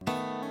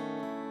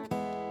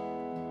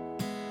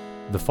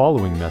The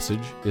following message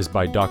is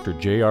by Dr.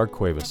 J.R.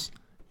 Cuevas,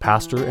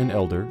 pastor and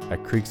elder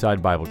at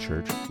Creekside Bible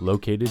Church,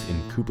 located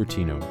in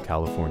Cupertino,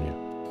 California.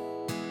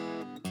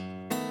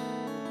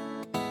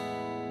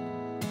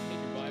 Take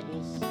your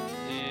Bibles,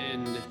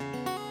 and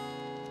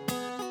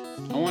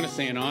I want to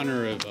say in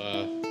honor of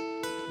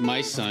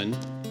my son,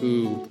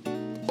 who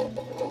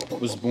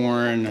was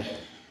born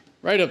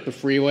right up the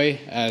freeway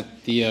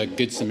at the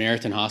Good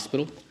Samaritan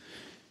Hospital.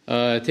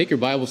 Take your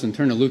Bibles and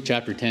turn to Luke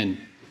chapter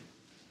 10.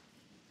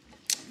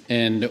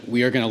 And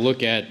we are going to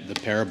look at the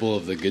parable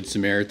of the Good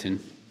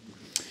Samaritan.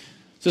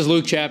 This is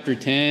Luke chapter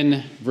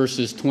 10,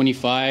 verses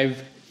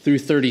 25 through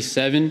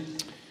 37.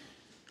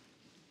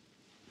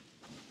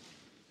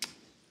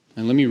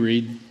 And let me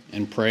read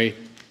and pray,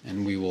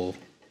 and we will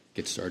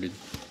get started.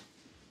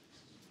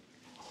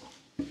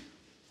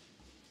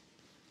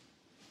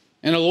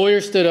 And a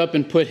lawyer stood up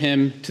and put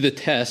him to the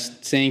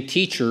test, saying,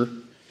 "Teacher,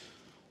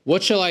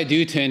 what shall I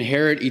do to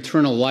inherit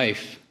eternal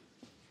life?"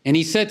 And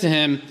he said to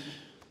him,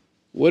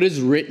 "What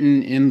is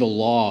written in the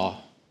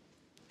law?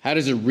 How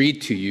does it read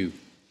to you?"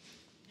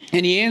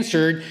 And he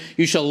answered,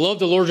 "You shall love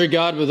the Lord your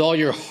God with all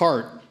your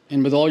heart,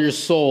 and with all your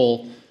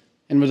soul,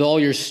 and with all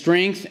your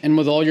strength, and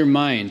with all your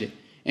mind,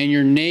 and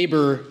your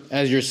neighbor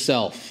as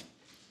yourself."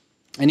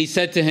 And he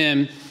said to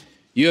him,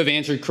 "You have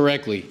answered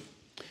correctly.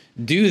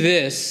 Do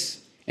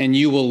this, and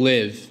you will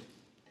live."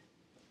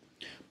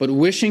 But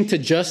wishing to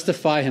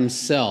justify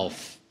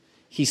himself,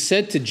 he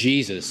said to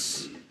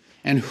Jesus,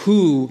 "And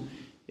who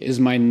is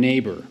my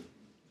neighbor?"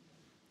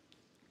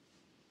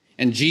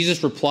 And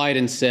Jesus replied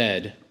and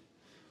said,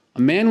 "A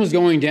man was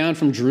going down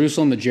from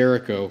Jerusalem to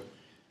Jericho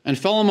and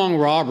fell among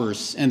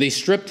robbers, and they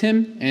stripped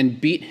him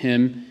and beat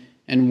him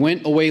and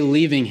went away,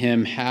 leaving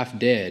him half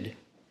dead.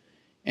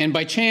 And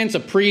by chance a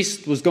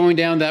priest was going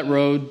down that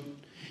road,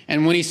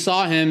 and when he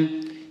saw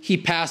him, he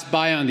passed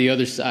by on the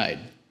other side.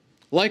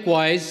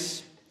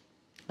 Likewise,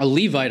 a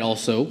Levite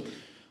also,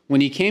 when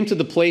he came to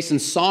the place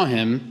and saw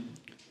him,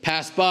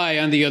 passed by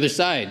on the other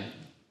side.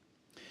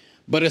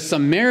 But a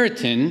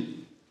Samaritan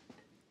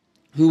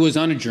who was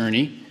on a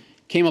journey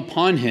came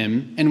upon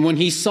him, and when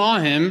he saw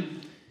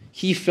him,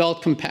 he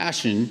felt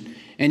compassion,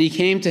 and he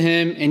came to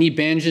him, and he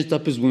bandaged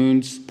up his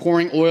wounds,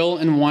 pouring oil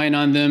and wine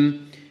on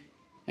them,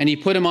 and he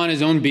put him on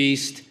his own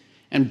beast,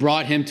 and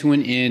brought him to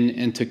an inn,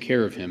 and took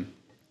care of him.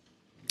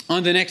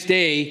 On the next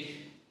day,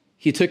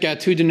 he took out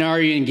 2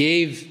 denarii and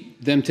gave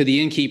them to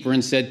the innkeeper,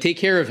 and said, "Take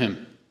care of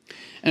him,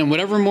 and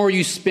whatever more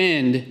you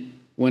spend,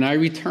 when I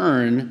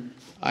return,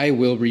 I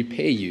will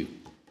repay you."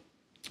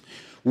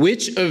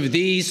 Which of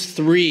these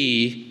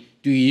 3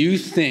 do you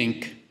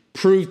think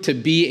proved to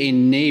be a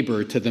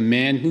neighbor to the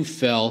man who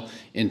fell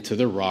into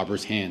the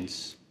robber's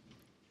hands?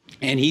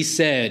 And he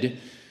said,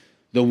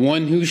 "The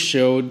one who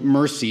showed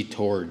mercy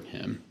toward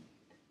him."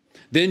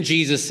 Then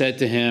Jesus said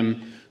to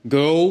him,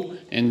 "Go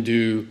and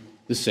do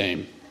the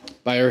same."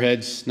 Bow your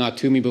heads, not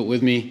to me, but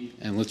with me,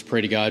 and let's pray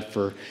to God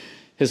for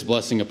his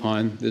blessing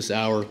upon this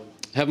hour.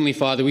 Heavenly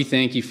Father, we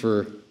thank you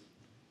for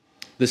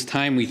this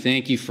time. We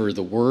thank you for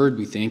the word.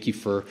 We thank you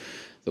for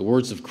the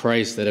words of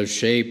Christ that have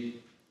shaped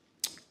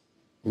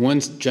one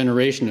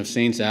generation of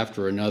saints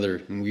after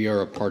another, and we are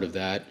a part of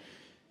that.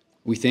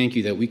 We thank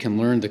you that we can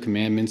learn the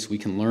commandments, we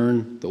can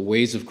learn the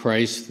ways of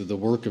Christ through the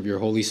work of your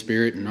Holy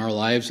Spirit in our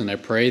lives, and I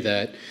pray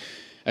that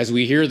as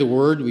we hear the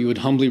word, we would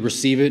humbly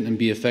receive it and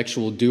be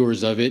effectual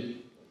doers of it,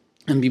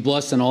 and be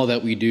blessed in all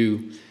that we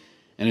do.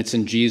 And it's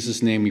in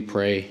Jesus' name we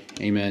pray.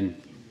 Amen.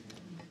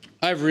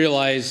 I've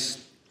realized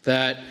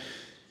that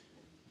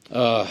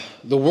the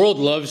world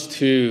loves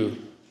to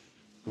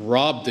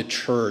rob the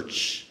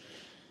church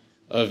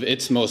of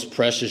its most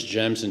precious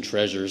gems and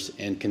treasures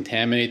and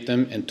contaminate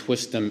them and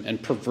twist them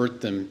and pervert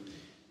them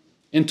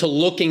into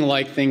looking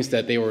like things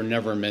that they were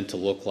never meant to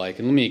look like.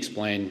 And let me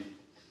explain.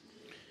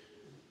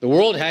 The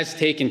world has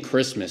taken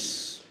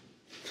Christmas,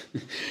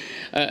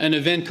 an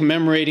event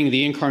commemorating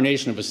the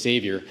incarnation of a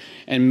Savior,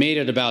 and made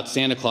it about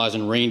Santa Claus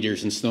and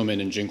reindeers and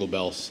snowmen and jingle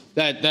bells.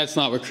 That's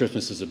not what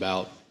Christmas is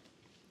about.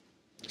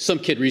 Some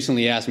kid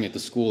recently asked me at the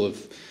school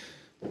if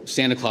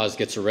Santa Claus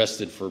gets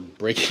arrested for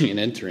breaking and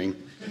entering.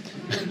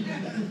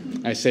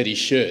 I said he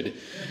should.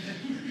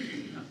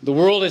 The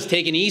world has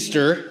taken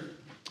Easter,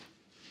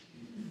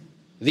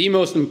 the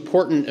most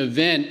important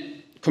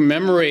event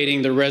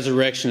commemorating the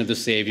resurrection of the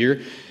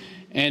Savior,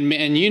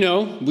 and you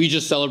know, we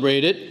just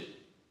celebrated it,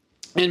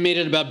 and made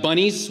it about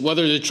bunnies,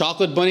 whether they're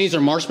chocolate bunnies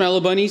or marshmallow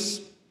bunnies.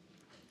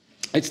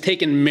 It's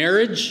taken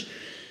marriage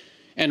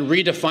and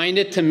redefined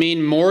it to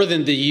mean more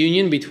than the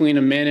union between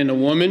a man and a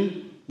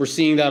woman. We're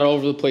seeing that all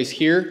over the place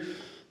here.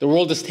 The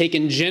world has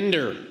taken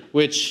gender,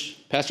 which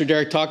Pastor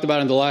Derek talked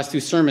about in the last 2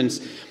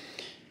 sermons,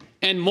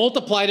 and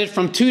multiplied it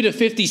from 2 to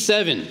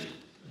 57,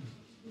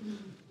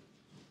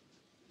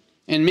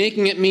 and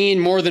making it mean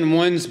more than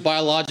one's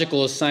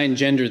biological assigned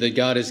gender that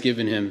God has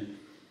given him.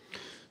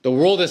 The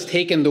world has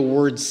taken the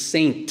word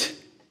saint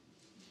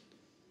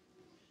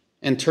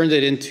and turned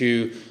it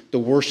into the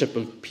worship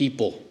of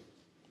people.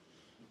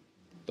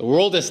 The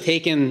world has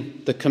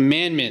taken the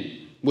commandment,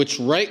 which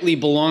rightly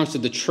belongs to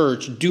the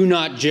church, "Do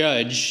not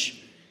judge,"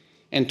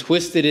 and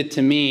twisted it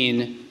to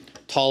mean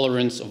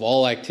tolerance of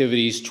all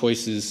activities,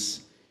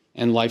 choices,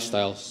 and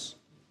lifestyles.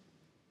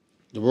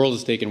 The world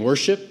has taken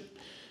worship,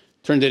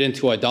 turned it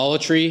into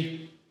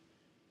idolatry,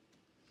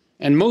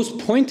 and most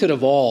pointed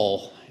of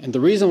all, and the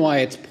reason why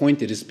it's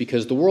pointed is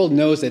because the world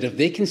knows that if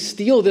they can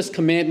steal this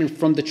commandment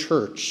from the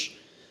church,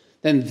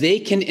 then they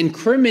can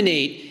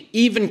incriminate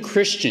even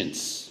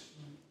Christians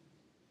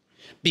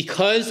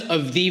because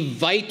of the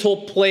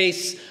vital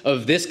place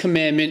of this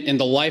commandment in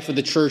the life of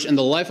the church and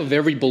the life of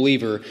every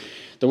believer.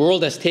 The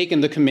world has taken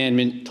the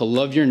commandment to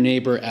love your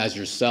neighbor as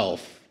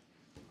yourself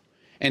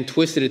and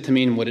twisted it to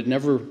mean what it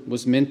never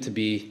was meant to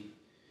be,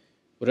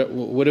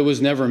 what it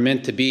was never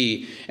meant to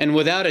be. And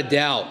without a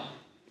doubt,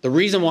 the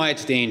reason why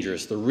it's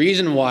dangerous, the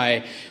reason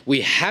why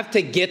we have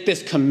to get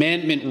this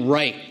commandment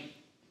right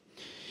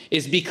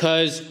is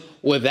because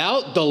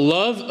without the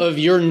love of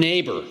your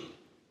neighbor,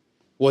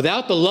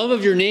 without the love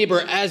of your neighbor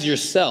as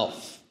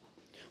yourself,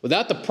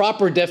 without the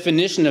proper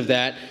definition of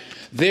that,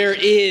 there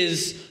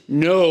is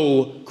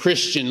no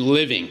Christian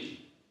living,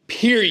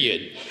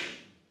 period.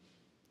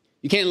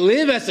 You can't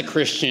live as a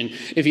Christian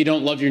if you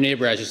don't love your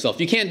neighbor as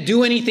yourself. You can't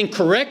do anything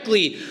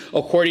correctly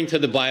according to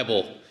the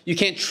Bible. You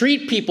can't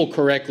treat people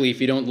correctly if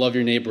you don't love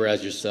your neighbor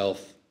as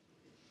yourself.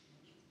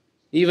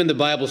 Even the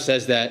Bible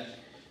says that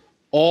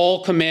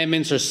all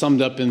commandments are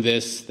summed up in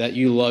this, that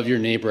you love your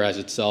neighbor as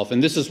itself.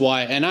 And this is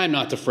why, and I'm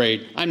not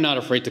afraid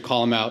to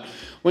call him out.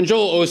 When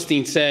Joel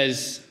Osteen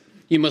says,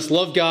 you must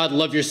love God,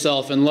 love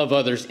yourself, and love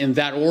others in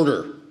that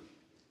order,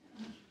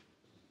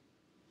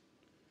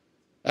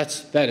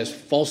 that is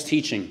false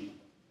teaching.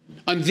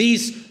 On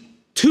these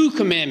two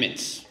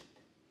commandments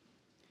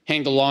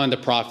hang the law and the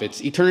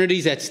prophets. Eternity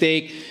is at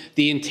stake.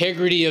 The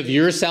integrity of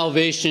your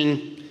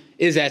salvation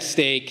is at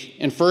stake.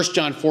 In 1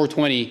 John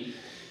 4:20,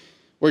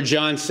 where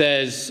John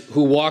says,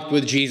 who walked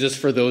with Jesus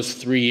for those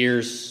 3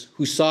 years,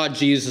 who saw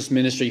Jesus'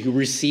 ministry, who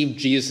received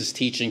Jesus'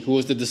 teaching, who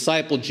was the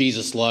disciple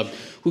Jesus loved,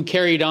 who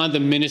carried on the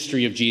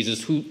ministry of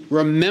Jesus, who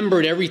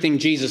remembered everything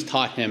Jesus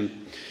taught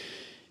him,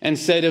 and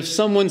said, if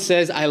someone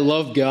says, I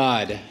love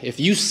God,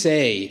 if you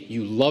say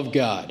you love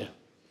God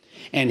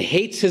and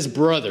hates his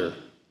brother,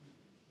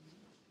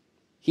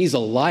 he's a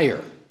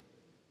liar.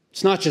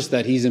 It's not just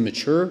that he's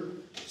immature.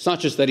 It's not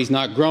just that he's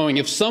not growing.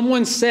 If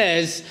someone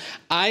says,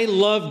 I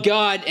love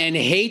God and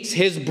hates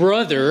his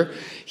brother,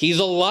 he's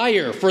a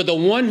liar. For the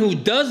one who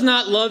does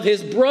not love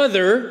his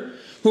brother,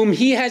 whom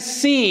he has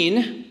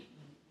seen,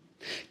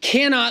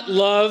 cannot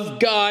love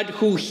God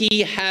who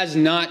he has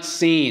not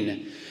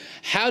seen.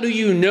 How do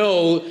you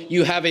know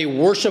you have a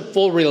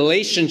worshipful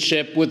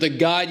relationship with a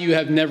God you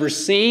have never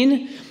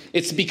seen?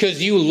 It's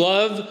because you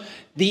love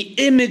the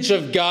image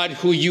of God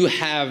who you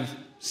have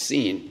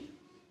seen.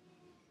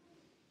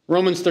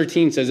 Romans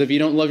 13 says, if you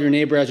don't love your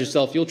neighbor as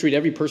yourself, you'll treat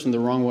every person the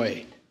wrong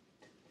way.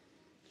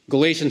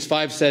 Galatians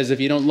 5 says, if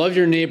you don't love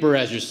your neighbor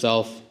as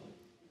yourself,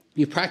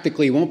 you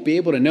practically won't be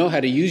able to know how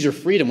to use your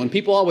freedom. When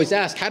people always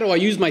ask, how do I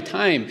use my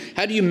time?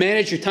 How do you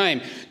manage your time?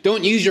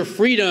 Don't use your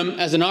freedom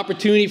as an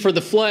opportunity for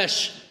the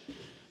flesh,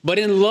 but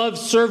in love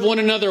serve one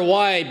another.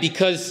 Why?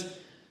 Because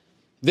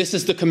this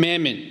is the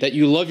commandment, that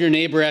you love your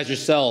neighbor as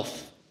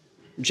yourself.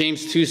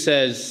 James 2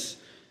 says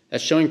that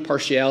showing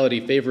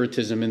partiality,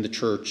 favoritism in the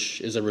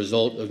church is a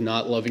result of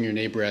not loving your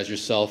neighbor as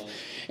yourself.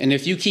 And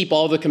if you keep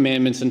all the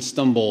commandments and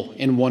stumble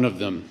in one of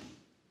them,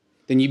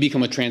 then you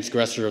become a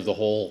transgressor of the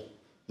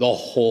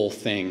whole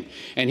thing.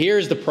 And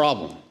here's the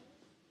problem,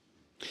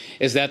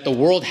 is that the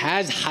world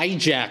has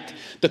hijacked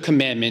the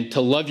commandment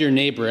to love your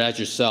neighbor as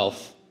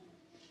yourself.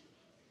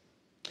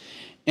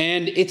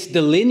 And it's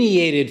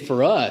delineated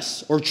for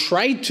us, or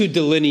tried to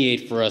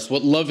delineate for us,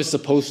 what love is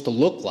supposed to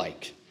look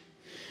like.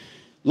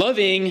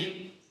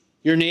 Loving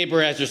your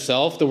neighbor as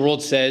yourself, the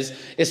world says,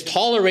 is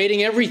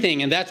tolerating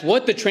everything. And that's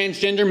what the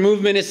transgender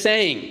movement is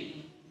saying.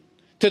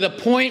 To the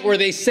point where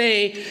they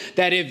say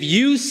that if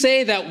you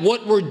say that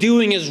what we're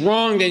doing is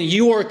wrong, then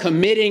you are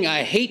committing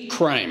a hate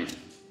crime.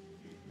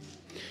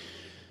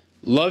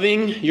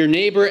 Loving your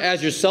neighbor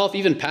as yourself,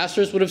 even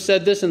pastors would have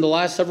said this in the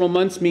last several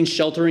months, means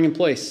sheltering in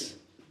place.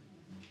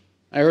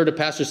 I heard a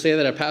pastor say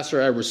that, a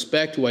pastor I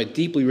respect, who I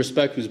deeply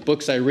respect, whose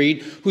books I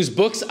read, whose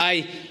books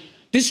I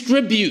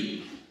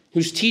distribute,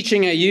 whose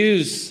teaching I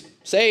use,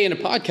 say in a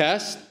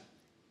podcast,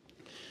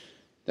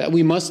 that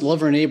we must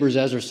love our neighbors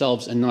as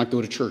ourselves and not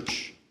go to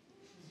church.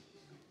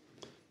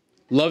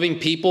 Loving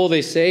people,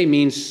 they say,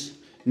 means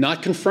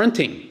not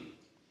confronting.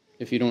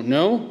 If you don't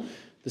know,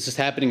 this is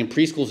happening in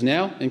preschools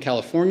now in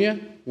California,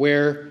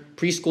 where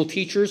preschool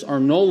teachers are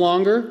no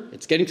longer,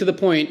 it's getting to the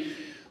point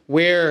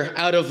where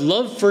out of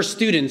love for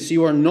students,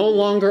 you are no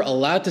longer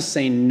allowed to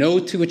say no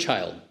to a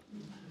child.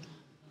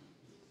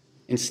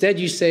 Instead,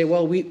 you say,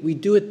 well, we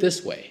do it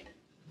this way.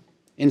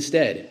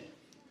 Instead.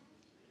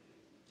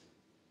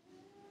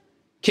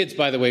 Kids,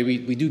 by the way,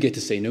 we do get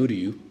to say no to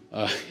you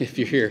if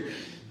you're here.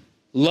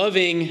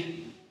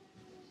 Loving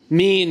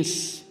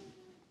means,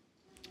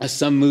 as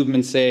some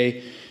movements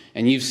say,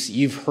 and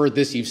you've heard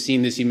this, you've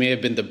seen this, you may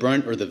have been the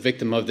brunt or the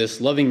victim of this.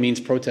 Loving means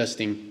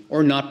protesting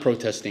or not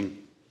protesting.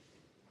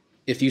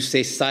 If you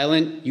stay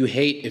silent, you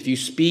hate. If you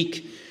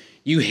speak,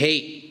 you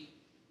hate.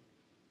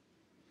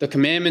 The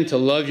commandment to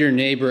love your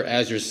neighbor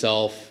as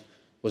yourself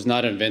was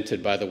not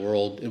invented by the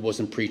world. It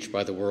wasn't preached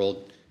by the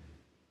world.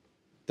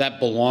 That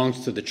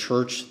belongs to the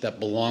church. That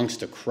belongs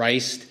to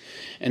Christ.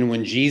 And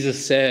when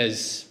Jesus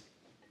says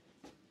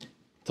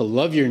to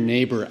love your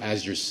neighbor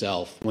as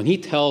yourself, when he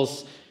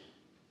told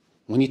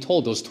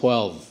those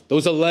 12,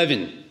 those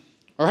 11,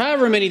 or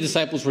however many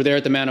disciples were there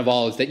at the Mount of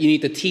Olives, that you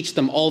need to teach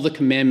them all the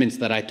commandments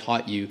that I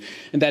taught you.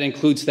 And that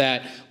includes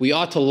that we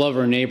ought to love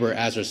our neighbor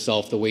as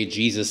ourselves the way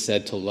Jesus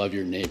said to love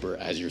your neighbor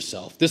as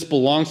yourself. This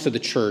belongs to the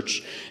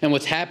church. And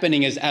what's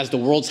happening is as the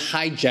world's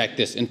hijacked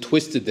this and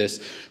twisted this,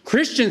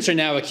 Christians are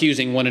now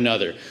accusing one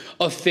another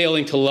of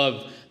failing to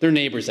love their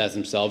neighbors as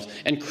themselves.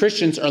 And other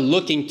Christians are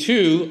looking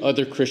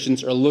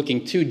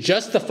to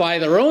justify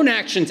their own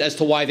actions as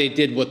to why they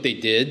did what they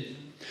did,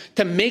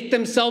 to make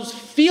themselves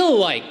feel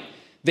like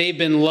they've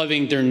been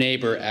loving their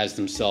neighbor as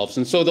themselves.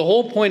 And so the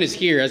whole point is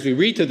here, as we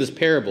read through this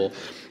parable,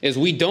 is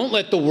we don't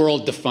let the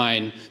world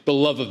define the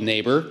love of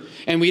neighbor,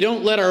 and we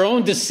don't let our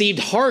own deceived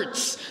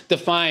hearts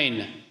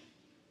define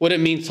what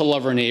it means to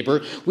love our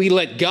neighbor. We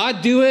let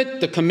God do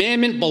it. The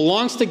commandment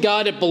belongs to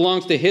God. It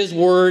belongs to his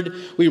word.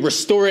 We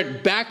restore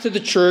it back to the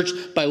church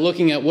by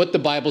looking at what the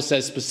Bible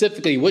says,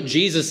 specifically what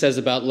Jesus says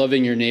about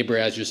loving your neighbor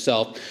as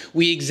yourself.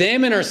 We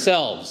examine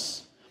ourselves,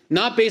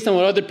 not based on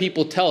what other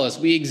people tell us.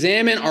 We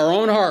examine our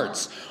own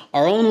hearts,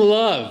 our own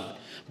love,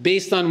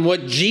 based on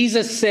what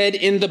Jesus said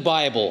in the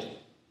Bible.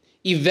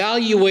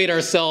 Evaluate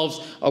ourselves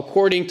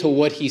according to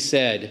what he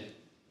said.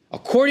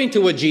 According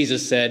to what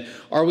Jesus said,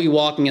 are we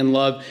walking in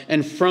love?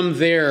 And from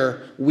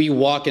there, we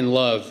walk in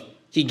love.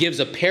 He gives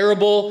a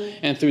parable,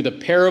 and through the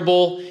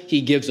parable,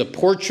 he gives a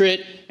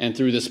portrait. And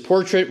through this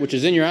portrait, which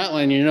is in your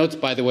outline, in your notes,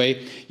 by the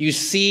way, you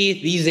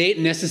see these 8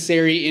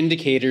 necessary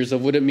indicators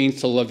of what it means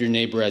to love your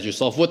neighbor as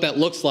yourself, what that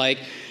looks like.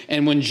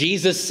 And when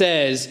Jesus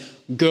says,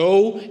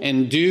 go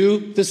and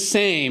do the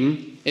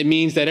same, it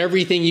means that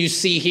everything you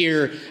see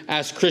here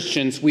as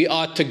Christians, we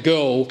ought to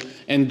go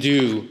and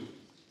do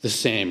the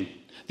same.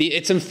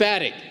 It's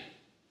emphatic.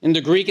 In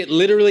the Greek, it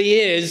literally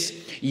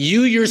is,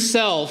 you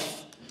yourself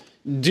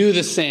do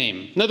the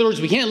same. In other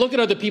words, we can't look at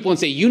other people and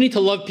say, you need to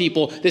love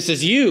people. This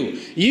is you.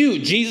 You,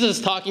 Jesus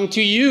is talking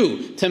to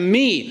you, to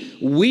me.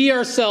 We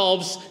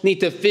ourselves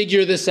need to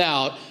figure this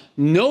out,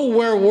 know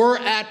where we're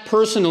at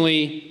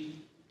personally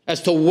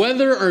as to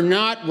whether or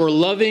not we're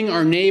loving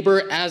our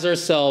neighbor as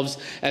ourselves,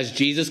 as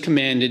Jesus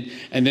commanded,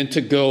 and then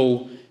to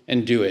go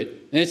and do it.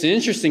 And it's an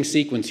interesting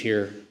sequence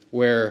here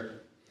where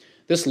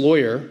this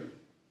lawyer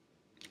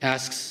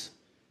asks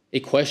a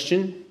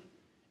question,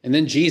 and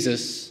then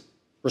Jesus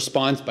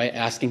responds by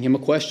asking him a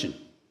question.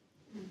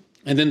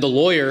 And then the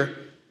lawyer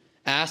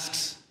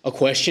asks a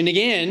question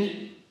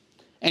again,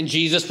 and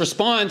Jesus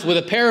responds with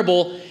a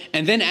parable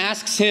and then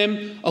asks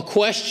him a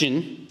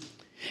question.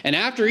 And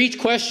after each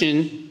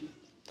question,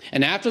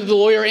 and after the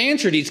lawyer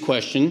answered each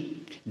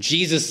question,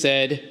 Jesus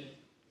said,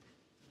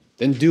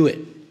 then do it.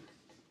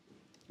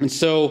 And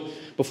so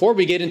before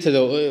we get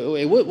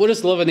into what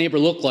does love a neighbor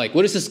look like?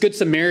 What is this Good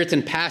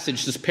Samaritan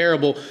passage, this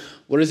parable?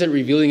 What is it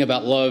revealing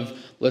about love?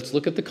 Let's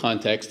look at the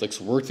context. Let's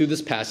work through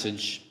this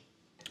passage.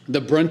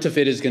 The brunt of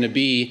it is going to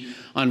be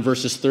on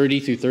verses 30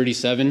 through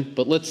 37.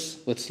 But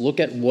let's look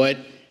at what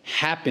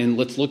happened.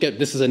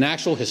 This is an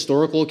actual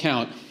historical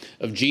account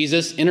of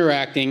Jesus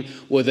interacting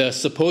with a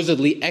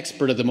supposedly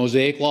expert of the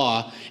Mosaic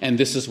law. And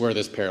this is where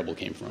this parable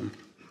came from.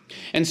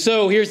 And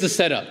so here's the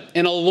setup.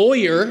 And a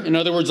lawyer, in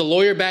other words, a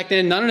lawyer back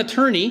then, not an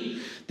attorney.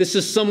 This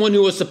is someone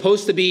who was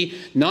supposed to be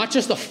not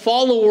just a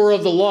follower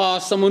of the law,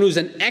 someone who's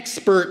an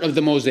expert of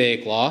the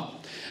Mosaic law,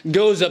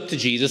 goes up to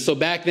Jesus. So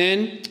back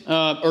then,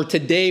 or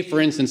today, for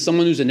instance,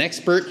 someone who's an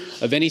expert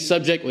of any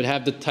subject would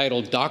have the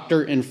title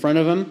doctor in front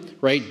of him,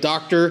 right?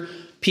 Doctor,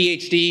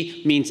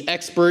 PhD means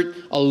expert.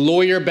 A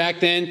lawyer back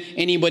then,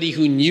 anybody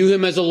who knew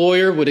him as a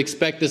lawyer would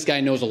expect this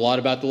guy knows a lot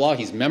about the law.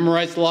 He's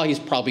memorized the law. He's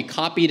probably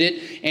copied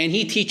it, and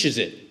he teaches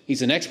it.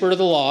 He's an expert of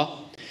the law.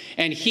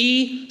 And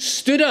he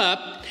stood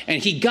up,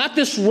 and he got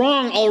this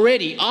wrong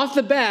already. Off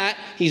the bat,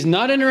 he's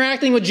not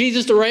interacting with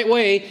Jesus the right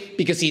way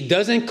because he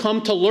doesn't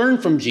come to learn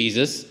from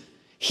Jesus.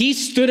 He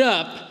stood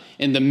up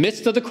in the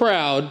midst of the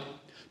crowd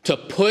to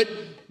put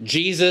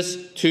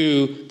Jesus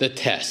to the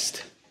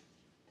test,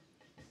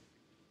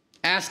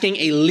 asking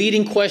a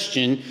leading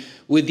question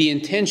with the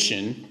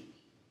intention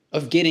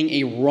of getting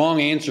a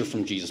wrong answer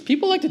from Jesus.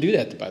 People like to do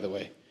that, by the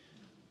way.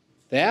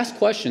 They ask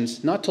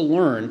questions not to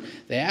learn.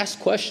 They ask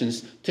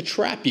questions to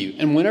trap you.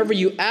 And whenever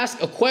you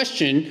ask a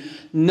question,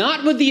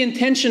 not with the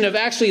intention of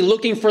actually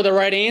looking for the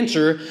right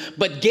answer,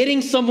 but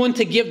getting someone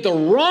to give the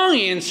wrong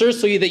answer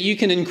so that you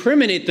can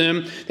incriminate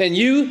them, then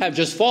you have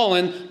just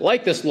fallen,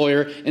 like this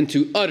lawyer,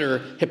 into utter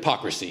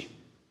hypocrisy.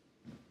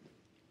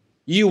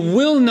 You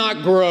will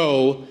not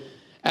grow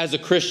as a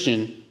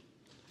Christian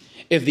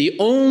if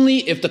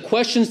the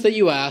questions that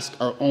you ask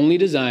are only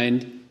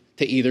designed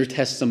to either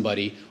test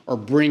somebody or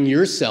bring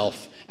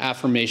yourself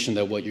affirmation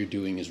that what you're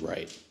doing is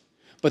right.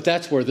 But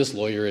that's where this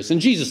lawyer is, and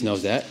Jesus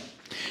knows that.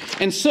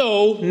 And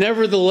so,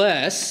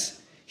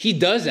 nevertheless, he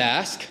does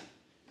ask,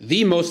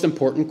 the most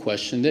important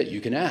question that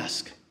you can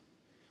ask,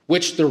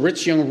 which the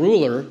rich young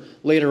ruler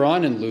later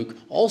on in Luke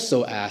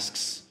also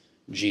asks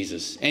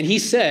Jesus. And he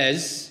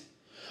says,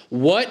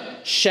 "What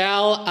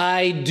shall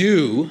I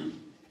do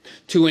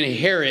to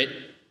inherit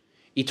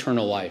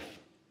eternal life?"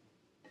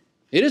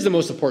 It is the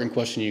most important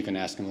question you can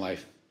ask in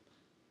life.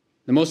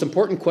 The most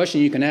important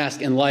question you can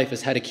ask in life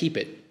is how to keep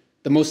it.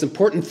 The most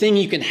important thing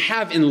you can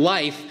have in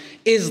life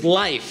is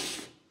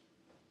life.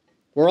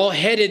 We're all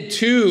headed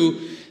to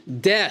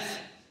death.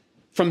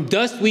 From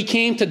dust we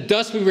came, to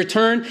dust we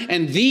return.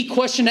 And the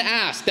question to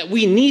ask that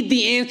we need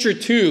the answer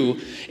to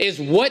is,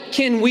 what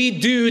can we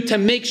do to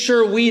make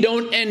sure we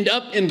don't end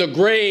up in the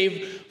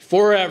grave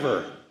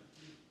forever?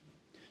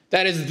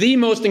 That is the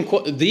most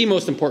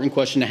important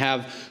question to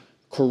have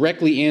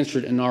correctly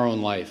answered in our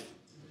own life.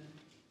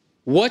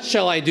 What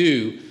shall I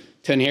do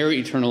to inherit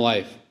eternal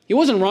life? He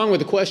wasn't wrong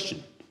with the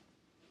question.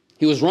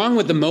 He was wrong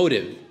with the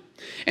motive.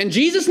 And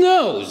Jesus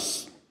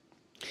knows.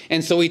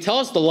 And so he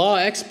tells the law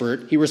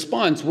expert, he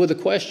responds with a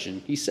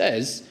question. He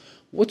says,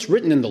 "What's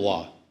written in the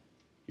law?"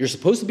 You're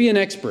supposed to be an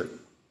expert.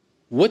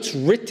 What's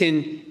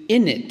written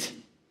in it?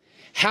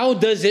 How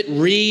does it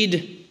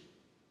read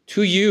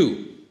to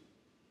you?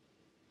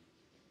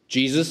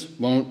 Jesus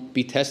won't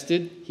be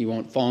tested. He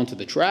won't fall into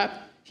the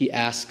trap. He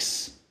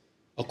asks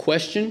a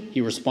question.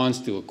 He responds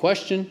to a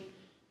question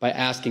by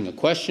asking a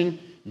question.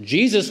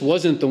 Jesus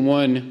wasn't the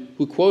one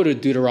who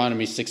quoted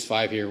Deuteronomy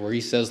 6:5 here, where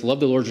he says,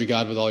 "Love the Lord your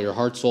God with all your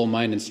heart, soul,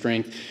 mind, and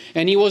strength."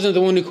 And he wasn't the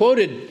one who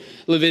quoted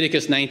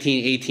Leviticus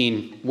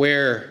 19:18,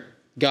 where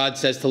God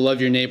says to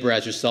love your neighbor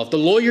as yourself. The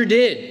lawyer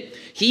did.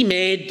 He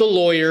made the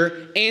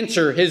lawyer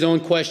answer his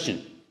own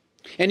question.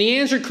 And he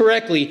answered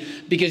correctly,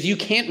 because you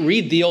can't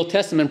read the Old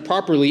Testament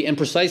properly and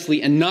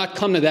precisely and not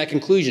come to that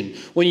conclusion.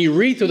 When you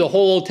read through the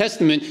whole Old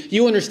Testament,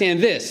 you understand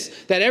this,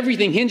 that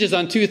everything hinges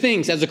on two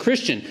things. As a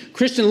Christian,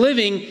 Christian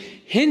living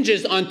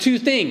hinges on two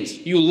things.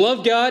 You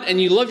love God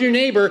and you love your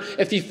neighbor.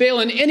 If you fail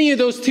in any of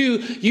those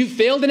two, you've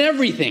failed in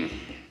everything.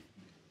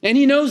 And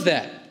he knows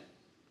that.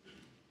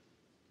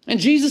 And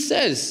Jesus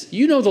says,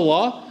 you know the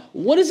law.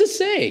 What does it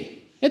say?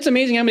 It's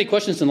amazing how many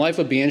questions in life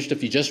would be answered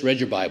if you just read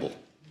your Bible.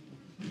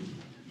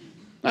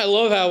 I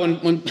love how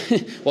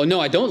well, no,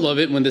 I don't love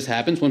it when this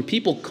happens, when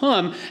people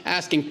come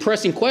asking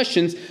pressing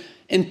questions,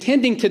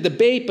 intending to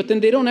debate, but then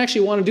they don't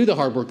actually want to do the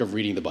hard work of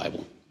reading the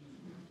Bible.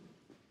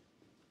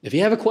 If you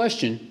have a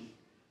question,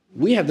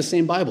 we have the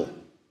same Bible.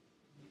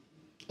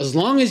 As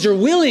long as you're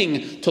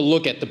willing to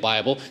look at the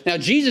Bible. Now,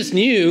 Jesus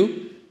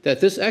knew that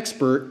this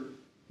expert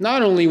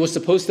not only was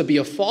supposed to be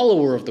a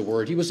follower of the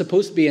word, he was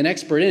supposed to be an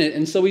expert in it.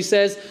 And so he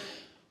says,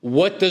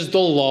 what does the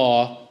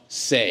law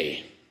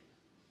say?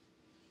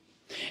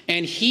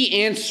 And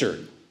he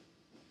answered,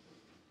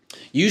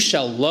 you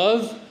shall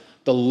love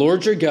the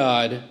Lord your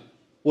God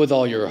with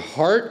all your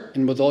heart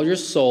and with all your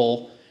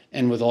soul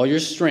and with all your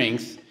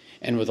strength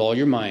and with all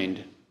your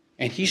mind.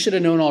 And he should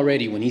have known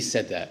already when he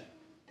said that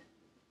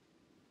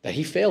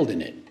he failed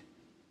in it.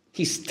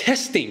 He's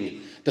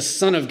testing the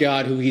Son of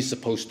God who he's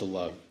supposed to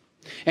love.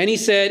 And he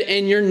said,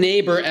 and your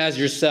neighbor as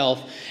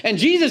yourself. And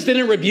Jesus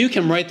didn't rebuke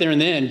him right there and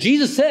then.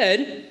 Jesus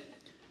said,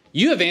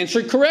 you have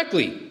answered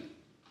correctly.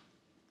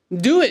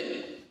 Do it.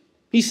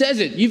 He says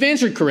it. You've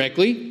answered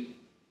correctly.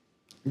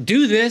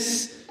 Do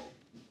this,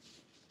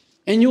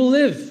 and you'll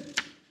live.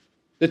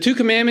 The two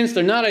commandments,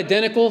 they're not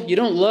identical. You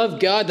don't love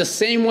God the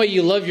same way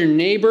you love your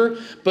neighbor,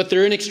 but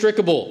they're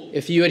inextricable.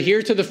 If you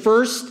adhere to the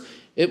first,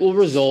 it will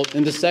result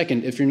in the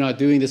second. If you're not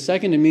doing the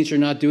second, it means you're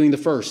not doing the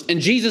first.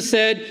 And Jesus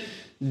said,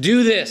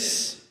 do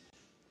this,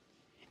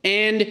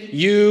 and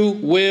you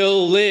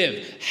will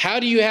live.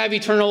 How do you have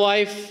eternal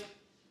life?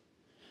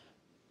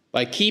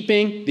 By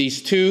keeping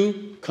these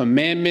two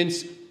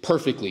commandments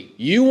perfectly.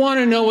 You want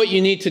to know what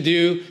you need to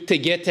do to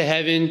get to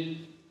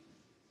heaven?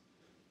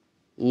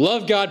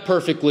 Love God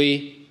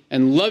perfectly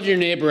and love your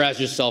neighbor as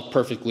yourself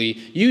perfectly.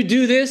 You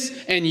do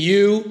this and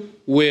you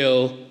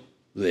will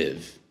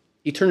live.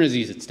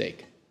 Eternity is at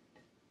stake.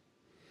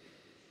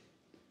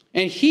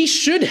 And he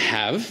should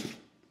have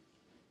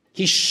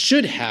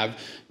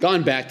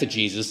gone back to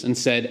Jesus and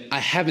said, I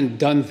haven't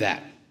done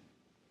that.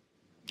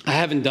 I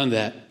haven't done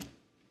that.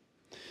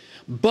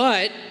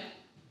 But,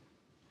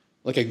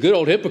 like a good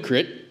old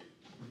hypocrite,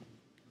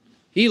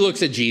 he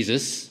looks at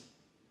Jesus,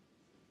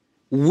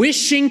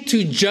 wishing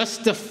to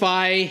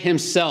justify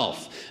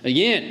himself.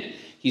 Again,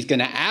 he's going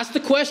to ask the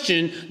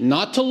question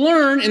not to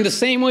learn in the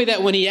same way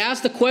that when he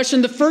asked the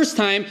question the first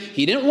time,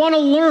 he didn't want to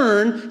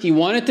learn, he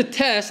wanted to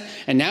test,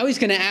 and now he's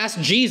going to ask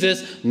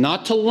Jesus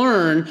not to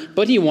learn,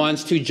 but he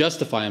wants to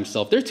justify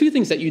himself. There are two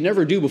things that you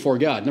never do before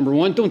God. Number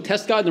one, don't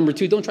test God. Number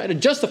two, don't try to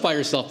justify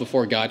yourself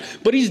before God.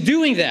 But he's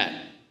doing that.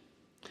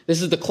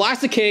 This is the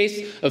classic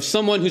case of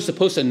someone who's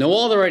supposed to know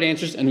all the right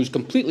answers and who's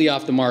completely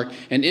off the mark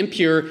and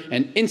impure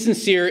and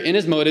insincere in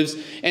his motives.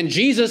 And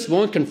Jesus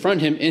won't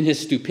confront him in his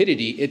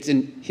stupidity. It's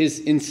in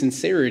his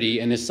insincerity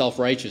and his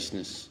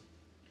self-righteousness.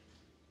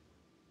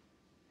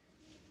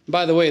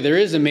 By the way, there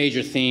is a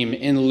major theme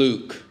in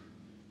Luke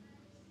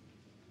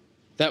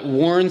that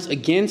warns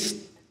against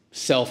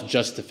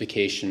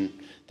self-justification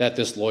that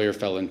this lawyer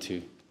fell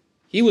into.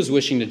 He was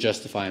wishing to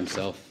justify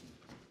himself.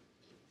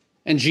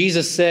 And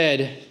Jesus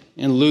said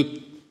in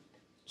Luke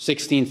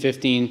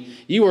 16:15,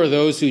 "You are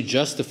those who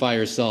justify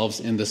yourselves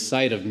in the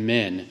sight of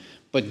men,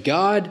 but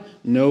God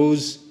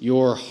knows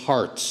your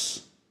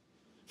hearts.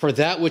 For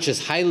that which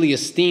is highly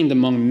esteemed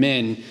among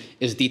men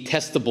is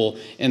detestable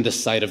in the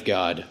sight of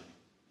God."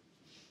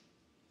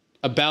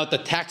 About the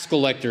tax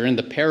collector in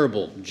the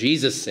parable,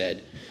 Jesus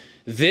said,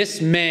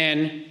 "This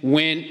man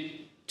went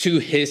to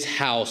his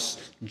house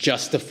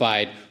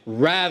justified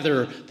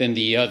rather than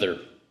the other."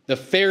 The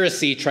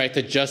Pharisee tried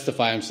to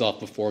justify himself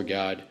before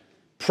God,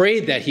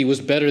 prayed that he was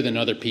better than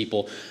other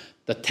people.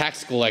 The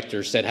tax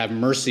collector said, "Have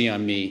mercy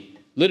on me,"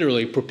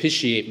 literally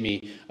propitiate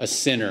me, a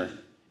sinner.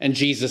 And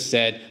Jesus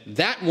said,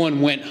 that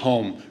one went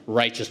home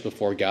righteous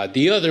before God.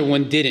 The other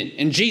one didn't.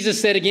 And Jesus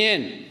said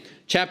again,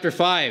 chapter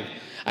 5,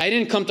 "I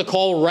didn't come to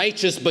call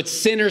righteous, but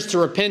sinners to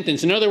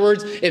repentance." In other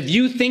words, if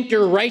you think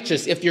you're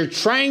righteous, if you're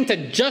trying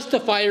to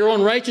justify your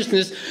own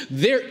righteousness,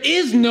 there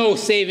is no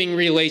saving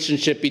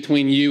relationship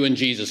between you and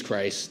Jesus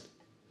Christ.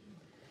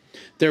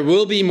 There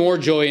will be more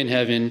joy in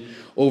heaven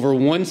over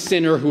one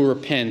sinner who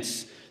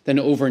repents than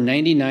over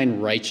 99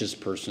 righteous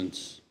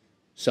persons,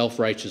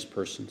 self-righteous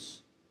persons.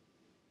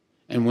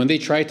 And when they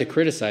tried to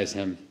criticize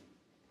him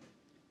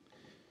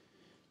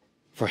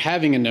for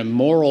having an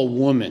immoral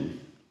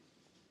woman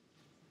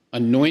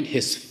anoint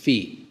his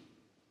feet,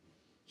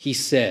 he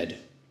said,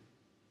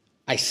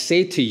 "I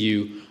say to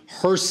you,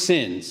 her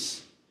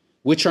sins,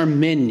 which are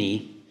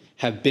many,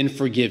 have been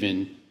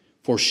forgiven,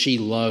 for she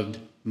loved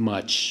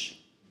much.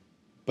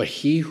 But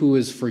he who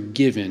is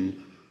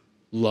forgiven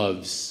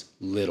loves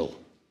little."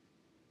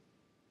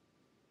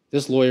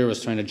 This lawyer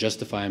was trying to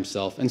justify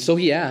himself, and so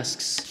he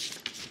asks,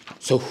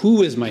 "So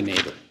who is my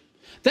neighbor?"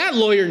 That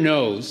lawyer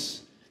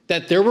knows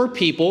that there were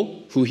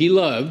people who he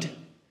loved,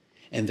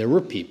 and there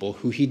were people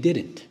who he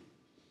didn't.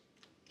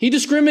 He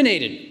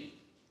discriminated.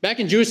 Back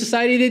in Jewish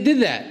society, they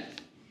did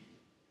that.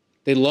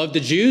 They loved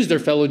the Jews, their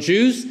fellow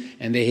Jews,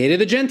 and they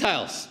hated the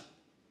Gentiles.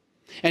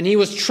 And he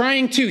was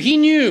trying to, he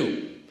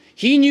knew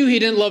he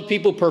didn't love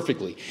people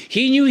perfectly.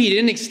 He knew he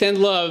didn't extend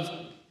love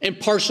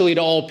impartially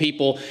to all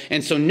people.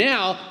 And so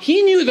now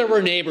he knew there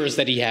were neighbors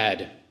that he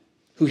had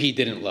who he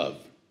didn't love.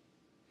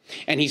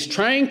 And he's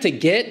trying to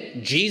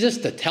get Jesus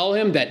to tell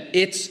him that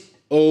it's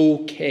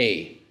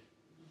okay.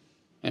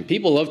 And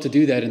people love to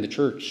do that in the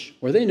church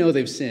where they know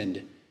they've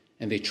sinned.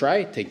 And they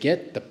try to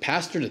get the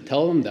pastor to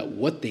tell them that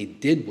what they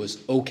did was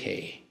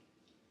okay.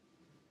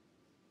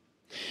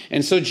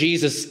 And so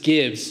Jesus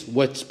gives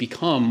what's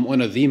become one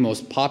of the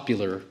most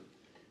popular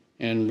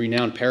and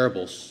renowned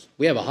parables.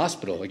 We have a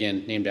hospital,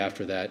 again, named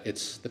after that.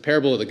 It's the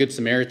parable of the Good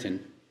Samaritan.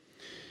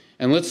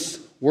 And let's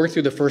work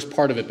through the first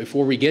part of it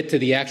before we get to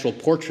the actual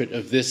portrait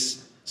of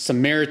this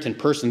Samaritan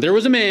person. There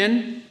was a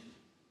man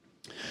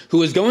who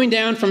was going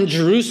down from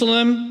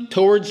Jerusalem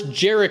towards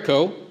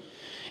Jericho.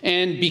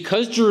 And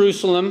because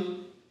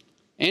Jerusalem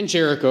and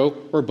Jericho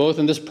were both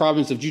in this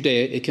province of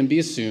Judea, it can be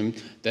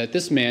assumed that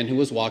this man who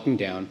was walking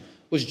down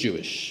was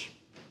Jewish.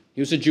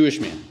 He was a Jewish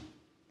man.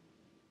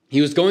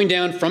 He was going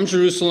down from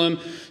Jerusalem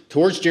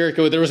towards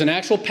Jericho. There was an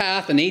actual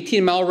path, an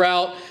 18-mile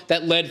route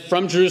that led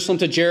from Jerusalem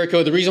to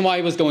Jericho. The reason why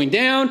he was going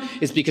down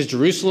is because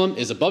Jerusalem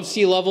is above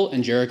sea level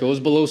and Jericho is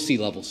below sea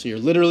level. So you're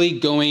literally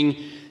going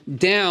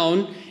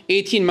down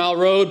 18-mile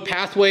road,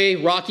 pathway,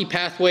 rocky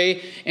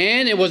pathway,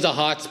 and it was a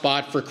hot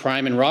spot for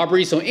crime and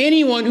robbery. So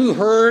anyone who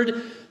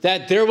heard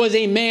that there was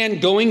a man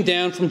going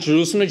down from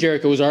Jerusalem to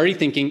Jericho was already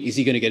thinking, is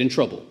he going to get in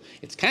trouble?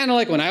 It's kind of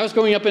like when I was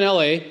growing up in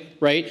LA,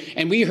 right?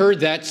 And we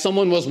heard that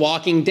someone was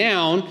walking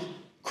down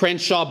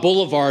Crenshaw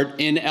Boulevard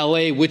in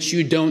LA, which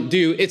you don't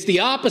do. It's the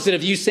opposite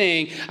of you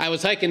saying, I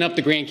was hiking up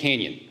the Grand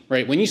Canyon,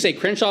 right? When you say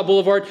Crenshaw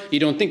Boulevard, you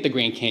don't think the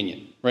Grand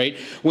Canyon, right?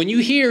 When you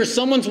hear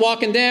someone's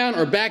walking down,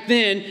 or back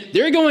then,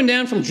 they're going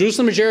down from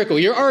Jerusalem to Jericho,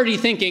 you're already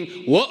thinking,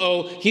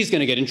 whoa, he's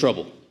going to get in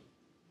trouble.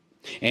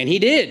 And he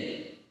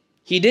did.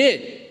 He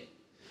did.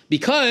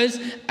 Because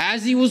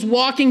as he was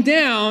walking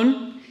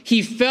down,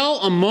 he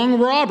fell among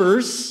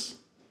robbers,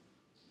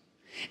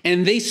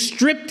 and they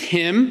stripped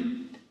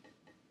him,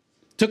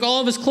 took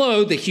all of his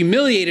clothes, they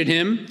humiliated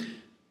him,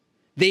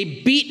 they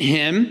beat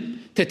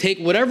him to take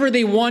whatever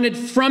they wanted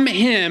from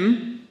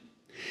him,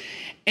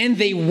 and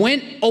they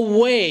went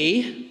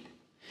away,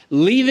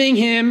 leaving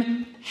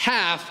him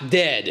half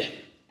dead.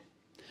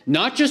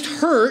 Not just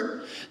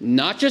hurt,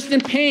 not just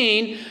in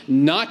pain,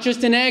 not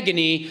just in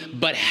agony,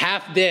 but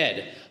half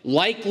dead,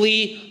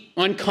 likely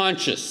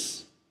unconscious.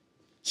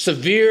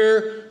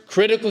 Severe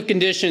critical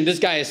condition. This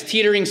guy is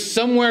teetering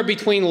somewhere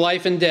between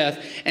life and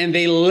death, and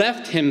they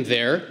left him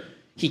there.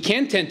 He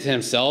can't tend to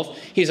himself.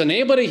 He's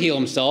unable to heal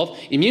himself.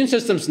 Immune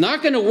system's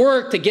not going to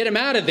work to get him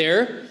out of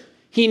there.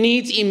 He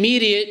needs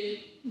immediate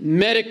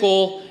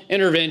medical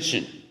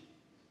intervention.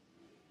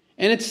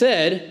 And it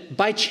said,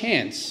 by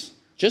chance,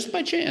 just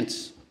by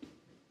chance,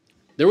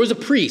 there was a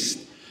priest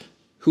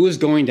who was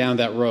going down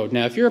that road.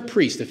 Now, if you're a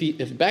priest,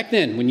 if back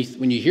then, when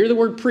you hear the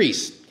word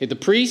priest, okay, the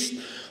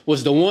priest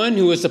was the one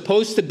who was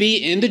supposed to be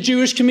in the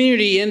Jewish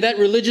community, in that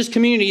religious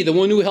community, the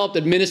one who helped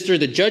administer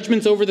the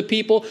judgments over the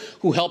people,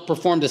 who helped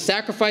perform the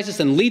sacrifices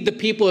and lead the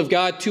people of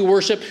God to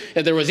worship.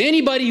 If there was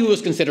anybody who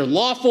was considered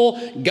lawful,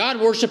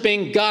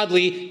 God-worshiping,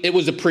 godly, it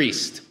was a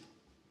priest.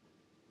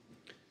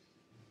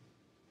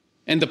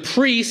 And the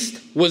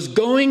priest was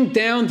going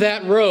down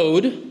that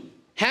road,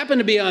 happened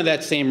to be on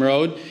that same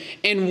road,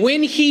 and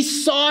when he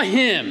saw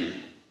him,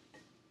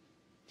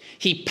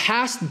 he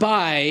passed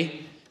by.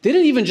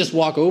 Didn't even just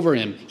walk over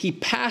him. He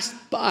passed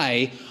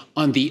by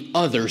on the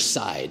other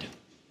side.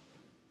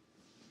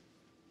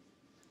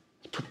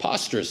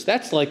 Preposterous.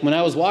 That's like when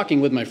I was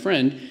walking with my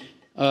friend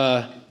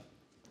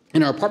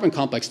in our apartment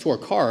complex to our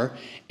car,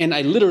 and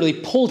I literally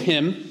pulled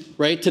him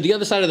right to the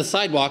other side of the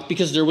sidewalk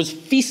because there was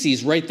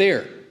feces right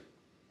there.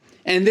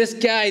 And this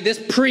guy, this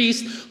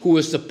priest, who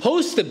was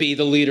supposed to be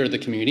the leader of the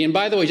community, and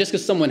by the way, just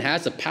because someone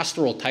has a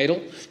pastoral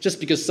title, just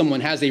because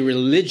someone has a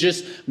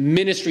religious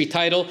ministry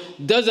title,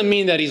 doesn't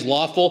mean that he's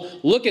lawful.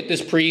 Look at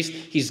this priest.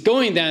 He's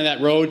going down that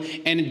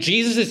road, and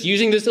Jesus is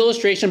using this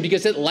illustration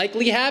because it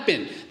likely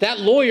happened.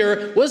 That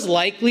lawyer was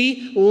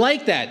likely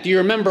like that. Do you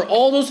remember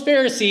all those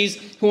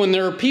Pharisees who, when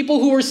there were people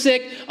who were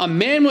sick, a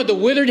man with a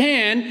withered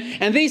hand,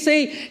 and they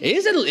say,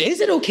 is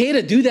it okay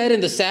to do that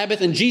in the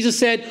Sabbath? And Jesus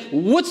said,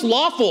 what's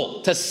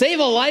lawful, to save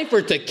a life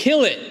or to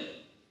kill it?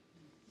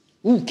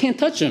 Ooh, can't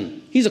touch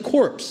him. He's a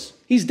corpse.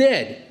 He's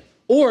dead.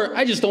 Or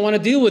I just don't want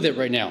to deal with it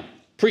right now.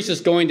 Priest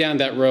is going down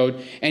that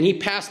road, and he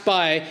passed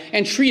by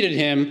and treated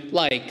him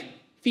like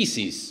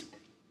feces.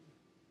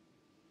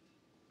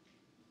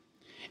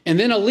 And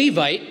then a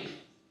Levite,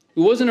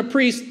 who wasn't a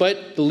priest,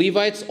 but the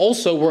Levites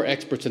also were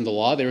experts in the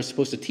law. They were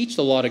supposed to teach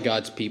the law to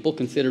God's people,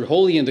 considered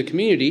holy in the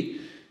community.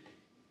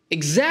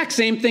 Exact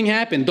same thing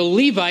happened. The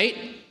Levite,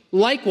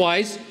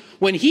 likewise,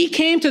 when he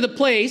came to the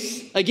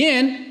place,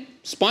 again,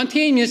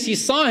 spontaneous, he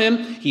saw him,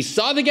 he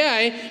saw the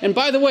guy. And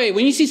by the way,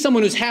 when you see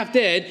someone who's half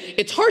dead,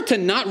 it's hard to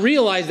not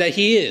realize that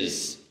he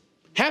is.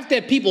 Half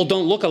dead people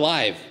don't look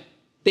alive.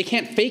 They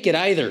can't fake it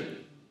either.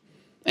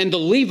 And the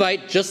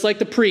Levite, just like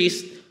the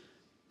priest,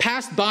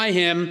 passed by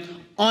him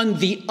on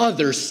the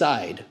other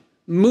side.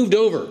 Moved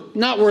over.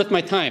 Not worth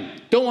my time.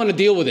 Don't want to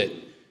deal with it.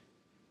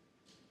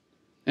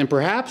 And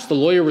perhaps the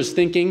lawyer was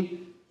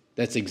thinking,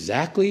 that's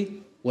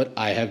exactly what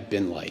I have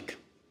been like.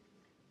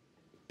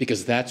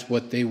 Because that's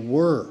what they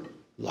were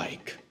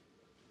like.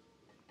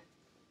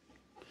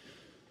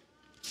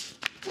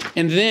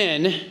 And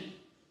then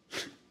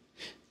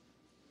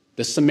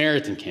the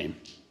Samaritan came.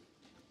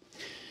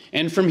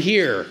 And from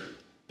here,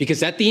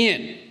 because at the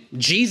end,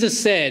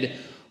 Jesus said,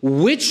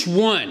 which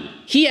one?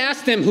 He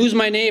asked them, who's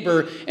my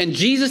neighbor? And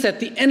Jesus, at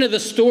the end of the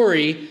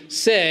story,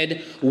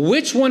 said,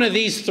 which one of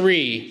these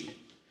three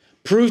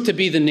proved to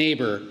be the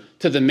neighbor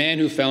to the man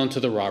who fell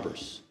into the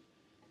robbers?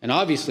 And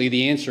obviously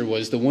the answer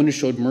was the one who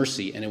showed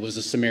mercy, and it was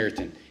the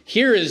Samaritan.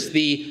 Here is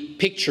the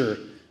picture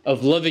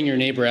of loving your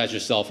neighbor as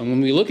yourself. And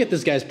when we look at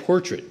this guy's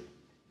portrait,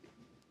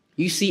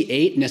 you see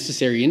 8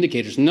 necessary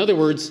indicators. In other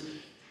words,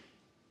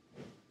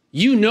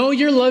 you know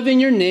you're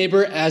loving your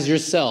neighbor as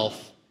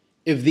yourself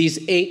if these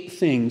 8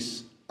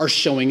 things are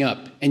showing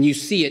up, and you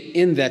see it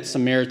in that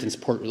Samaritan's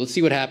portrait. Let's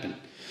see what happened.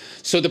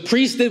 So the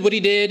priest did what he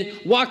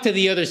did, walked to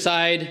the other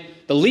side.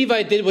 The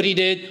Levite did what he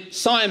did,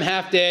 saw him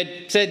half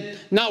dead, said,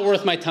 not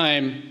worth my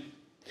time.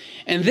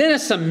 And then a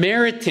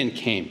Samaritan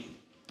came.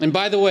 And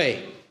by the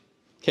way,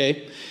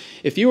 okay,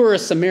 if you were a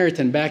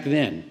Samaritan back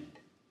then,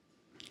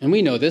 and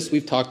we know this,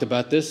 we've talked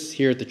about this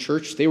here at the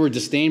church, they were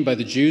disdained by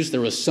the Jews.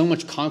 There was so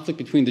much conflict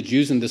between the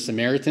Jews and the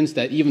Samaritans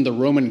that even the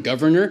Roman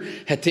governor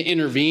had to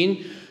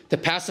intervene to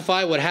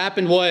pacify. What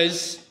happened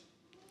was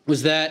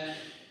that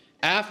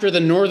after the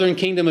northern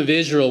kingdom of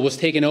Israel was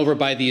taken over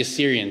by the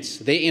Assyrians,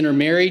 they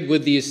intermarried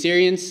with the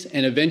Assyrians,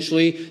 and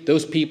eventually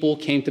those people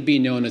came to be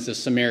known as the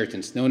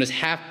Samaritans, known as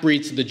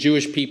half-breeds of the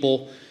Jewish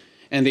people.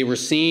 And they were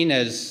seen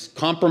as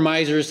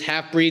compromisers,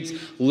 half-breeds,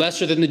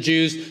 lesser than the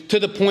Jews, to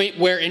the point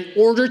where in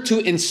order to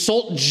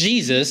insult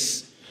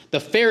Jesus,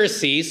 the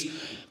Pharisees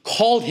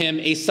called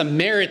him a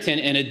Samaritan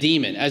and a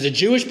demon. As a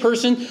Jewish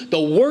person, the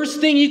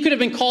worst thing you could have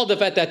been called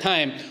of at that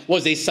time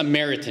was a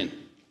Samaritan.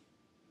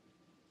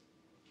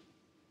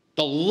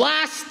 The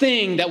last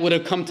thing that would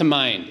have come to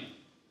mind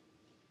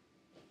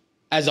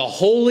as a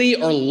holy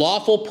or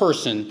lawful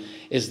person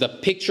is the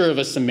picture of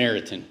a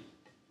Samaritan.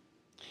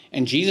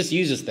 And Jesus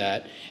uses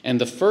that.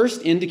 And the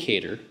first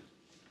indicator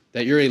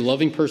that you're a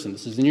loving person,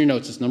 this is in your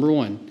notes, it's number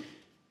 1,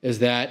 is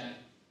that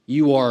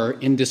you are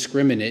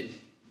indiscriminate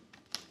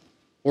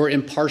or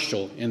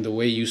impartial in the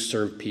way you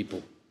serve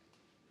people.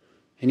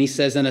 And he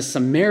says, and a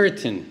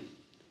Samaritan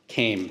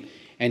came,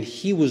 and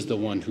he was the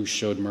one who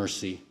showed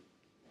mercy.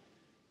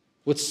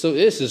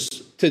 This is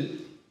to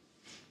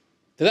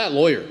that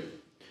lawyer,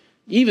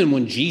 even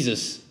when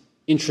Jesus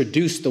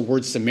introduced the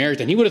word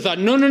Samaritan, he would have thought,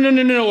 no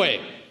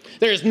way.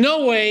 There's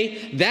no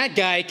way that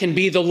guy can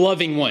be the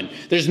loving one.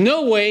 There's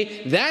no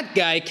way that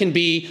guy can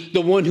be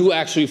the one who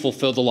actually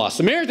fulfilled the law.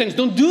 Samaritans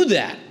don't do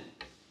that.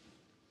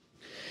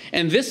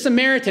 And this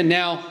Samaritan,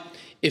 now,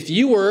 if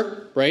you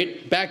were,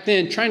 right, back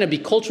then trying to be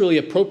culturally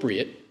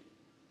appropriate,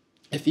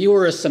 if you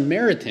were a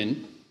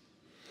Samaritan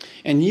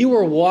and you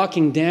were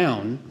walking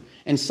down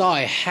and saw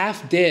a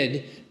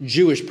half-dead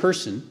Jewish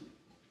person,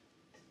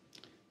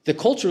 the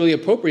culturally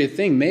appropriate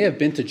thing may have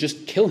been to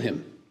just kill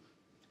him.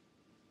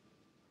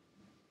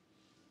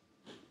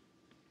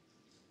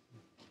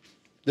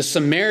 The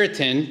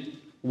Samaritan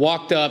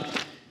walked up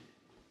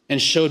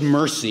and showed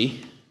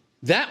mercy.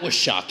 That was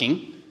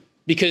shocking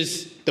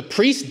because the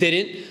priest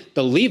didn't,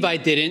 the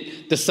Levite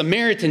didn't, the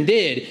Samaritan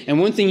did. And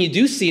one thing you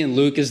do see in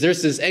Luke is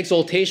there's this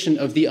exaltation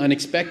of the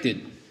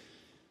unexpected.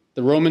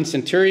 The Roman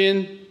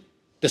centurion,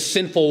 the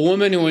sinful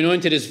woman who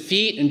anointed his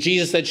feet, and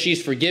Jesus said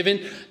she's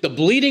forgiven. The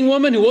bleeding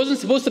woman who wasn't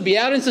supposed to be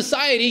out in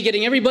society,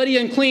 getting everybody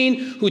unclean,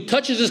 who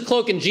touches his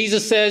cloak, and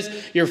Jesus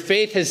says, your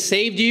faith has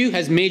saved you,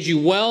 has made you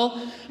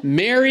well.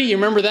 Mary, you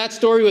remember that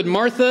story with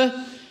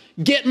Martha?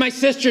 Get my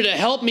sister to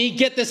help me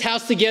get this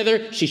house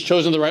together. She's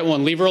chosen the right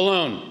one. Leave her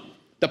alone.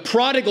 The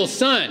prodigal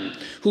son,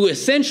 who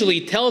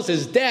essentially tells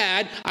his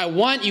dad, I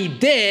want you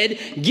dead,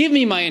 give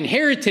me my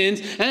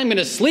inheritance, and I'm going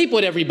to sleep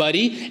with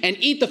everybody and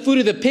eat the food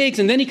of the pigs.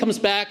 And then he comes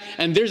back,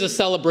 and there's a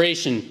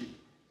celebration.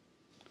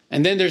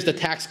 And then there's the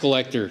tax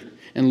collector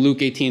in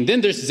Luke 18. Then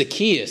there's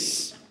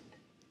Zacchaeus.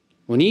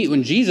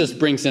 When Jesus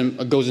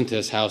goes into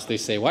his house, they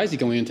say, why is he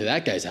going into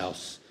that guy's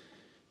house?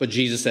 But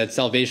Jesus said,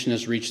 salvation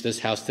has reached this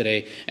house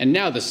today. And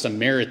now the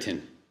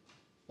Samaritan.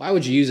 Why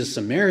would you use a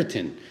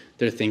Samaritan?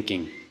 They're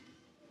thinking.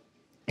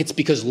 It's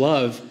because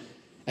love,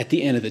 at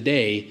the end of the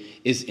day,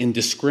 is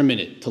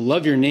indiscriminate. To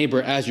love your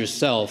neighbor as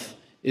yourself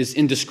is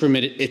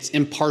indiscriminate. It's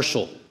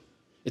impartial.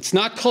 It's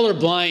not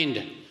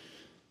colorblind,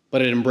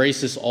 but it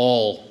embraces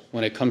all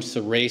when it comes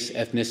to race,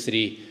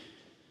 ethnicity,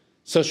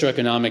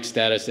 socioeconomic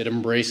status. It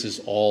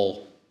embraces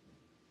all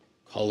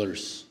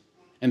colors.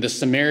 And the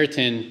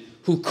Samaritan,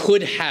 who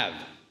could have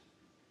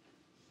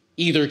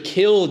either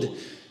killed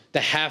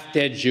the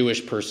half-dead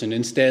Jewish person,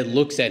 instead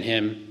looks at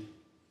him.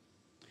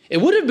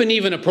 It would have been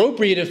even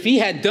appropriate if he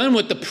had done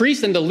what the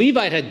priest and the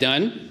Levite had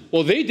done.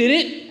 Well, they did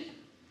it.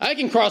 I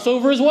can cross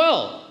over as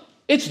well.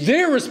 It's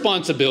their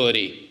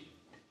responsibility.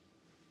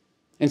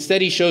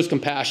 Instead, he shows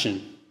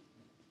compassion.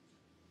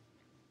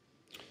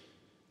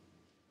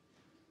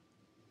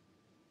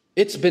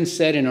 It's been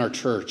said in our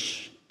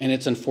church, and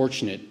it's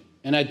unfortunate,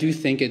 and I do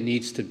think it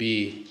needs to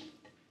be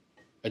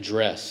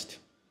addressed.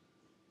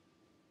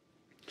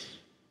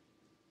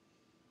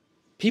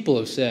 People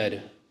have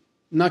said,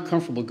 I'm not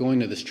comfortable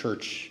going to this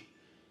church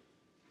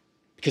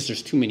because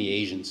there's too many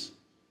Asians.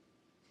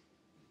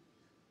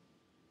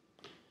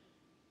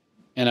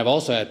 And I've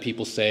also had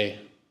people say, I'm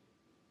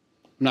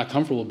not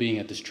comfortable being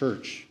at this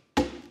church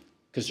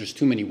because there's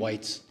too many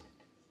whites.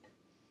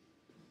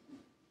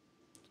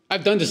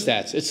 I've done the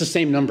stats. It's the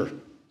same number.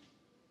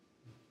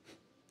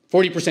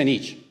 40%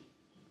 each.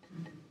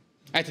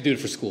 I had to do it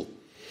for school.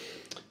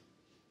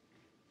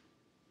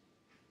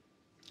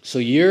 So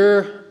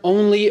you're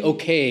only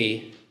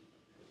okay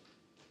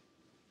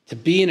to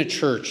be in a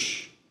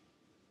church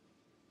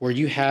where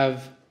you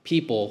have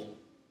people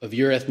of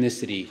your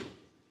ethnicity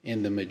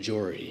in the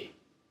majority.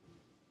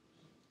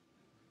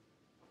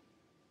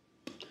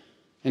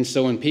 And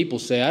so when people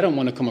say, I don't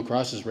want to come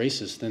across as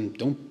racist, then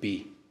don't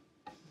be.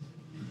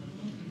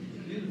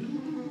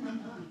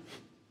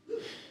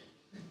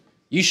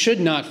 You should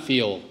not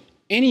feel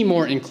any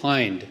more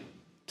inclined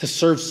to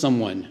serve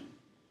someone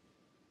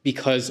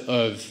because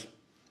of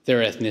their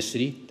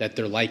ethnicity, that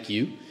they're like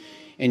you.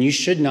 And you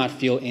should not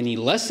feel any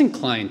less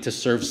inclined to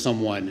serve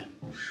someone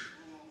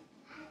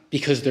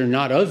because they're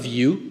not of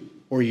you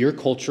or your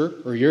culture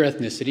or your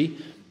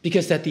ethnicity,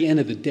 because at the end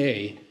of the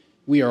day,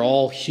 we are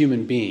all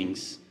human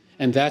beings,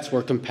 and that's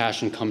where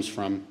compassion comes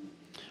from.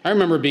 I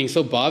remember being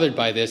so bothered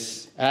by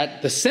this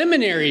at the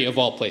seminary of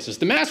all places,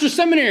 the Master's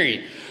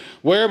Seminary,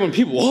 where when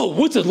people,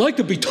 what's it like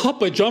to be taught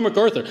by John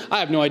MacArthur? I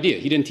have no idea.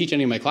 He didn't teach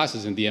any of my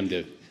classes in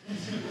DMDiv.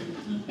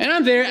 And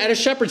I'm there at a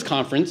shepherd's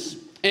conference,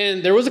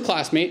 and there was a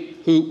classmate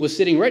who was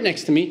sitting right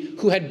next to me,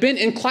 who had been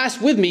in class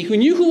with me, who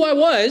knew who I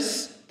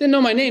was, didn't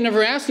know my name,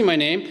 never asked me my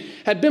name,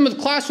 had been with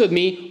class with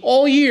me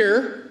all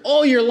year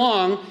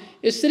long,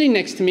 is sitting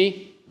next to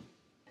me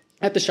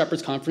at the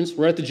shepherd's conference.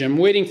 We're at the gym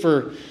waiting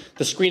for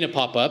the screen to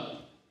pop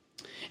up,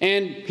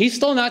 and he's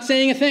still not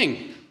saying a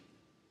thing.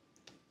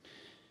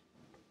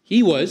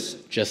 He was,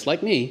 just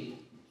like me,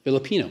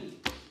 Filipino,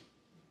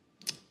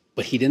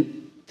 but he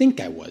didn't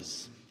think I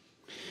was.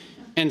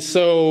 And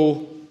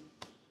so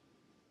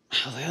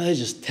I was like, let's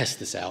just test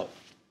this out.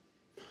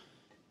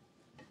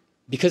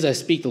 Because I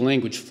speak the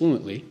language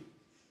fluently,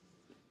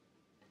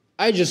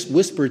 I just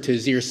whispered to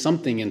his ear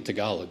something in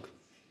Tagalog.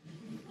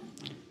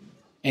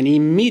 And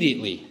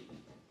immediately,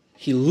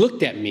 he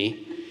looked at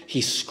me, he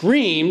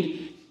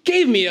screamed,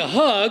 gave me a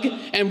hug,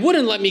 and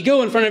wouldn't let me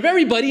go in front of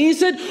everybody. And he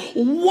said,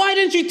 why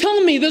didn't you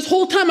tell me this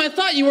whole time? I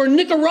thought you were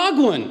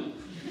Nicaraguan.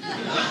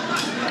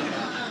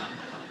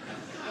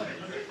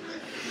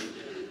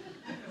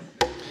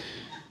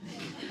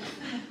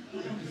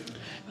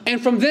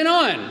 And from then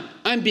on,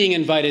 I'm being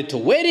invited to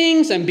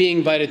weddings, I'm being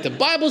invited to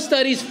Bible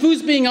studies,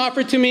 food's being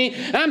offered to me,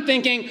 and I'm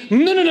thinking,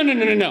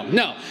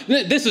 no,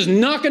 this is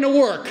not going to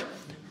work.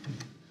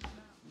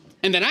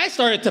 And then I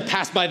started to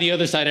pass by the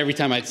other side every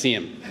time I'd see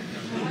him.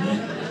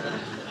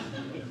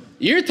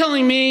 You're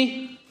telling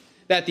me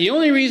that the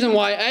only reason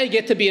why I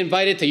get to be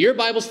invited to your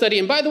Bible study,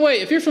 and by the way,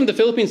 if you're from the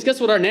Philippines, guess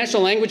what our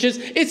national language is?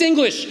 It's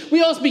English.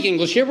 We all speak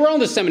English here. We're all in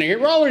the seminary.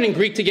 We're all learning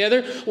Greek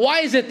together.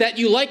 Why is it that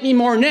you like me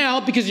more now?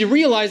 Because you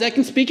realize I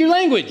can speak your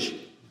language.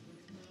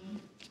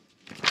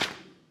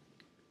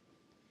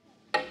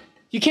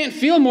 You can't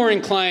feel more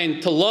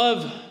inclined to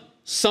love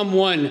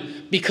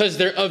someone because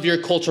they're of your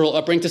cultural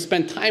upbringing, to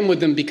spend time with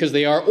them because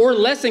they are, or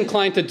less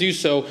inclined to do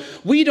so.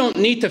 We don't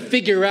need to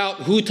figure out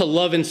who to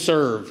love and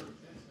serve.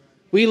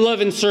 We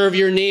love and serve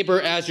your neighbor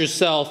as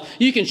yourself.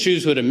 You can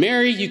choose who to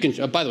marry. You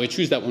can, by the way,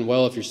 choose that one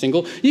well if you're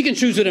single. You can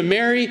choose who to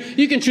marry.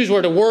 You can choose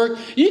where to work.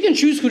 You can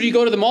choose who you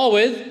go to the mall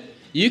with.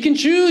 You can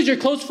choose your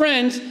close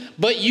friends,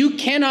 but you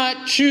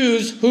cannot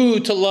choose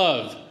who to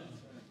love.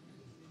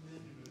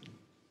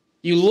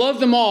 You love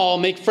them all,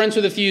 make friends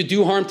with a few,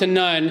 do harm to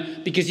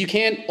none, because you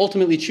can't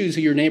ultimately choose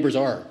who your neighbors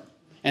are.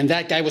 And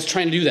that guy was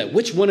trying to do that.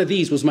 Which one of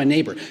these was my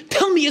neighbor?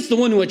 Tell me it's the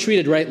one who I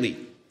treated rightly.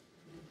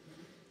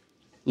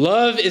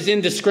 Love is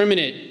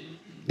indiscriminate.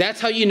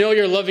 That's how you know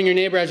you're loving your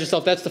neighbor as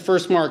yourself. That's the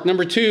first mark.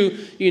 Number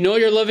two, you know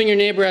you're loving your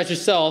neighbor as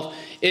yourself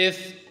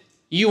if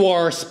you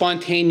are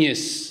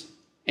spontaneous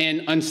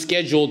and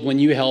unscheduled when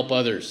you help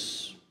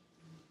others.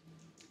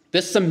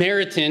 This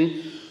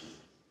Samaritan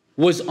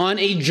was on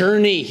a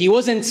journey. He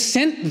wasn't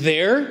sent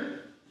there.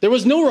 There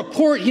was no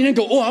report. He didn't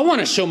go, oh, I want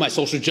to show my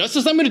social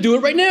justice. I'm going to do it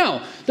right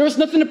now. There was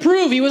nothing to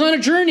prove. He was on a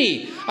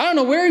journey. I don't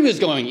know where he was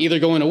going. Either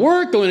going to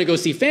work, going to go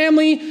see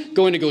family,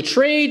 going to go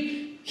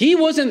trade. He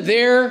wasn't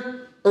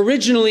there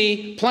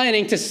originally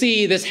planning to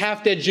see this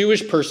half-dead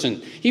Jewish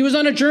person. He was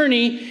on a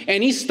journey,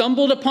 and he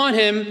stumbled upon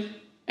him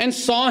and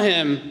saw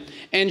him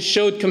and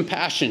showed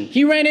compassion.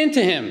 He ran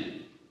into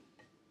him.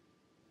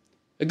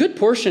 A good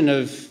portion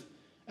of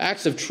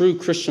acts of true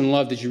Christian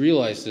love, did you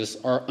realize this,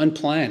 are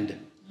unplanned.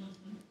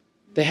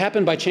 They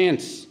happen by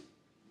chance.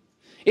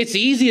 It's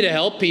easy to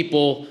help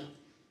people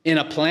in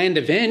a planned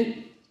event.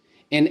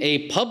 In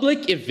a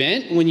public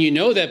event, when you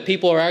know that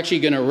people are actually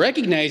going to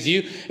recognize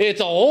you,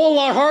 it's a whole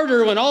lot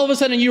harder when all of a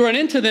sudden you run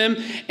into them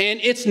and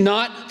it's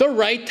not the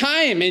right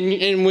time.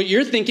 And what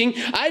you're thinking,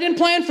 I didn't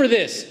plan for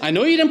this. I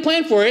know you didn't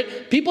plan for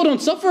it. People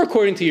don't suffer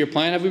according to your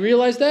plan. Have we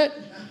realized that?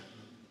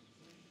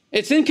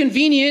 It's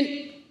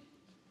inconvenient.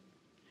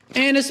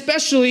 And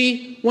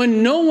especially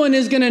when no one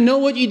is going to know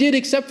what you did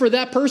except for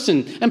that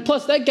person. And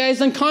plus, that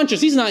guy's unconscious.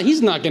 He's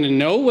not going to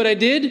know what I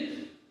did.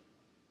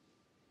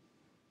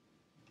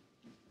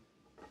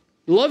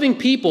 Loving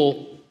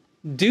people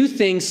do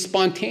things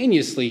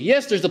spontaneously.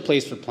 Yes, there's a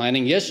place for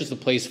planning. Yes, there's a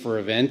place for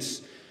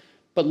events.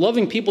 But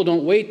loving people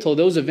don't wait till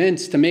those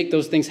events to make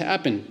those things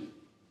happen.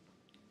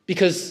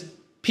 Because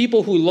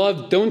people who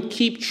love don't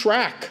keep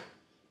track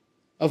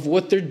of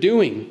what they're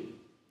doing.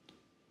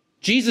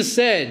 Jesus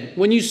said,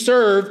 when you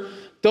serve,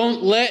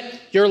 don't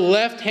let your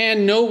left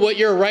hand know what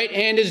your right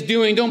hand is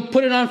doing. Don't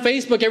put it on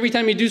Facebook every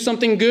time you do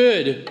something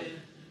good.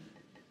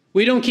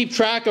 We don't keep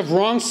track of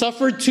wrong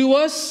suffered to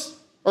us,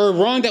 or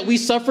wrong that we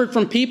suffered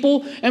from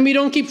people, and we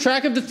don't keep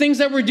track of the things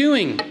that we're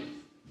doing.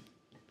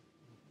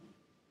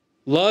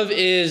 Love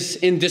is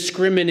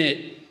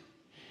indiscriminate.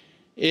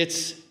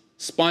 It's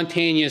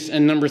spontaneous.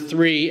 And number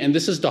three, and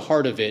this is the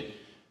heart of it,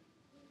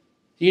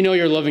 you know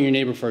you're loving your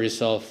neighbor for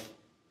yourself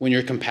when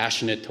you're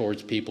compassionate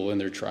towards people in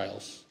their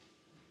trials.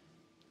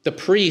 The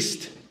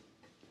priest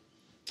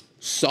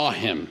saw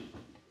him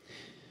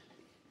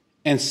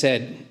and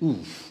said, ooh,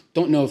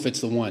 don't know if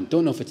it's the one.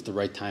 Don't know if it's the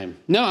right time.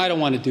 No, I don't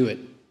want to do it.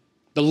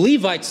 The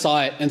Levite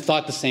saw it and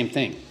thought the same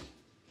thing.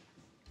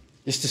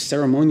 Is this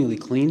ceremonially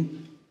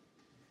clean?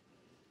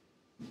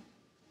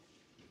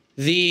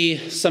 The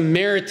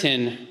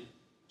Samaritan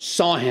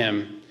saw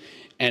him,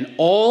 and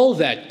all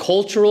that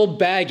cultural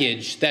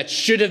baggage that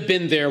should have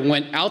been there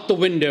went out the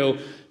window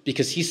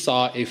because he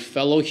saw a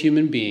fellow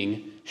human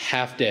being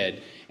half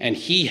dead, and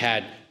he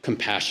had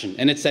compassion.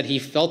 And it said he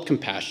felt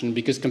compassion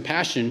because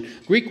compassion,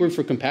 Greek word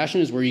for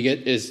compassion is where you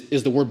get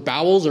is the word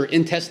bowels or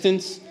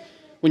intestines.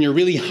 When you're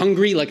really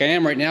hungry, like I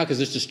am right now, because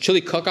there's this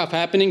chili cook-off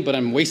happening, but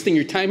I'm wasting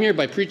your time here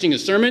by preaching a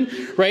sermon,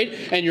 right?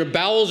 And your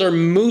bowels are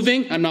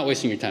moving. I'm not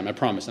wasting your time, I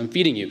promise. I'm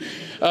feeding you.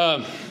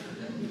 And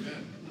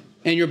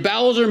your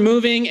bowels are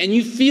moving, and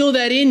you feel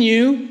that in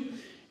you.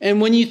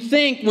 And when you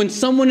think, when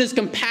someone is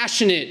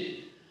compassionate,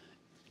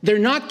 they're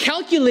not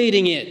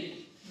calculating it,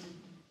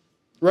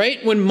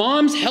 right? When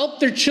moms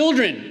help their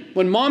children,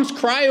 when moms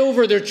cry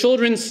over their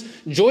children's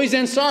joys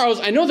and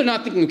sorrows, I know they're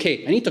not thinking,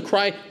 okay, I need to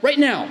cry right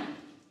now,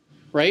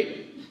 right?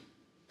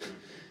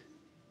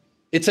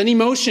 It's an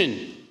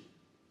emotion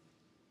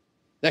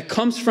that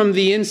comes from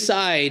the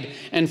inside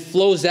and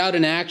flows out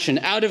in action.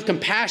 Out of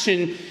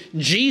compassion,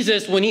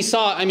 Jesus, when he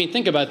saw,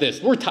 think about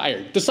this. We're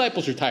tired.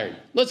 Disciples are tired.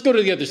 Let's go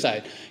to the other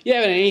side. You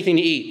haven't had anything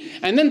to eat.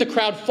 And then the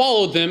crowd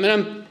followed them,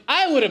 and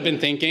I would have been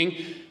thinking,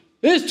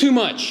 this is too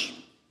much.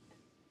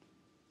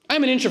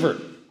 I'm an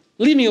introvert.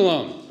 Leave me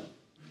alone.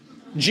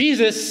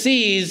 Jesus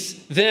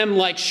sees them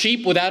like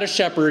sheep without a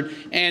shepherd,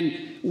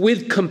 and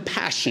with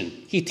compassion,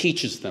 he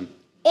teaches them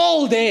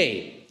all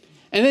day.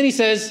 And then he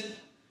says,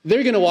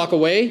 they're going to walk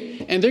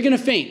away and they're going to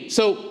faint.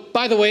 So,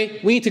 by the way,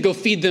 we need to go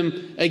feed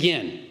them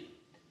again.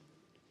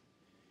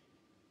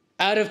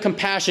 Out of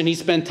compassion, he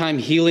spent time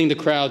healing the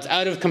crowds.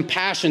 Out of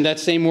compassion, that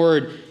same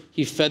word,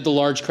 he fed the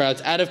large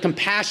crowds. Out of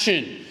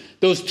compassion,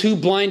 those two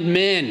blind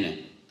men.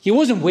 He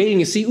wasn't waiting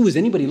to see, is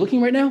anybody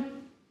looking right now?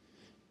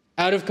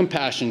 Out of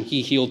compassion,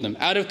 he healed them.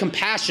 Out of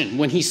compassion,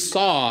 when he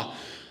saw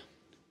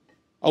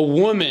a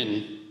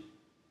woman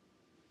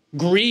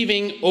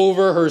grieving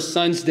over her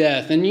son's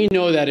death, and you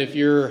know that if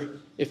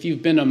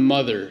you've been a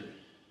mother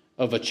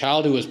of a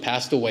child who has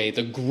passed away,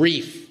 the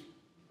grief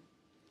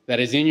that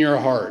is in your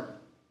heart.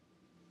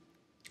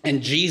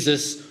 And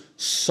Jesus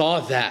saw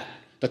that.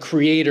 The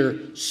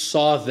Creator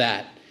saw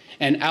that.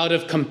 And out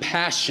of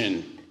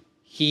compassion,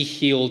 he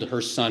healed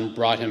her son,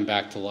 brought him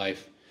back to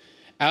life.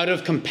 Out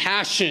of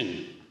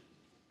compassion,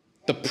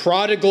 the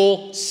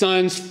prodigal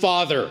son's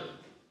father,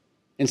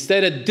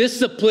 instead of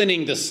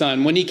disciplining the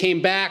son, when he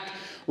came back,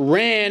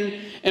 ran,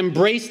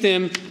 embraced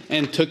him,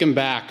 and took him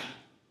back.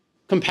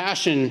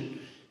 Compassion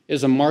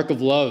is a mark of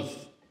love.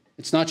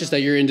 It's not just that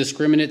you're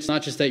indiscriminate. It's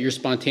not just that you're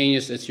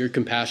spontaneous. It's you're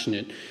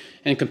compassionate.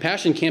 And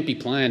compassion can't be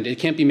planned. It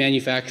can't be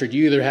manufactured.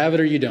 You either have it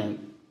or you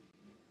don't.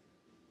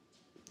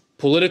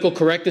 Political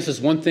correctness is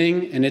one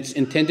thing, and it's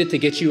intended to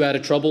get you out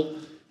of trouble.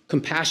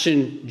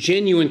 Compassion,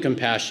 genuine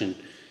compassion,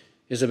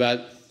 is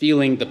about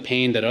feeling the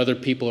pain that other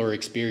people are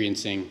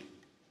experiencing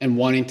and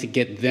wanting to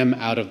get them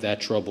out of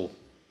that trouble.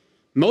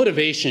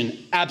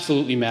 Motivation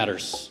absolutely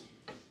matters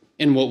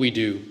in what we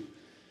do,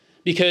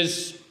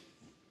 because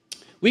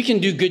we can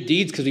do good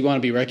deeds because we want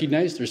to be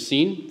recognized or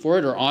seen for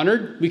it or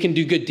honored. We can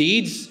do good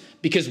deeds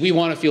because we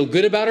want to feel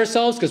good about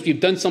ourselves because we've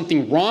done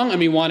something wrong and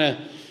we want to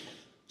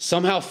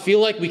somehow feel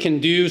like we can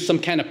do some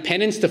kind of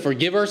penance to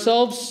forgive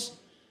ourselves.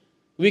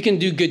 We can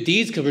do good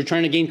deeds because we're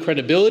trying to gain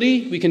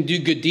credibility. We can do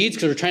good deeds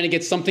because we're trying to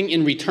get something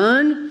in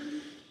return.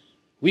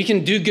 We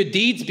can do good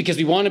deeds because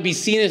we want to be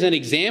seen as an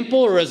example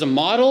or as a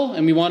model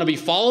and we want to be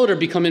followed or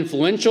become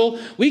influential.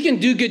 We can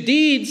do good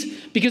deeds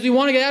because we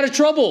want to get out of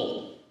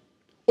trouble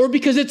or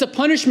because it's a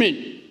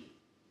punishment.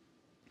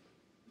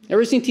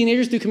 Ever seen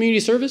teenagers do community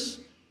service?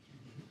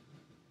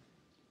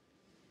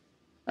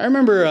 I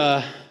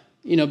remember,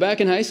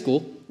 back in high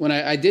school when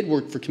I did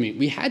work for community,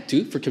 we had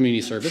to, for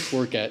community service,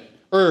 for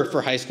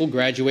high school,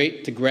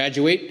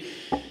 graduate,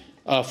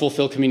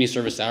 fulfill community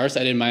service hours.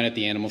 I did mine at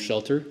the animal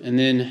shelter. And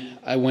then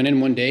I went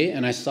in one day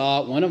and I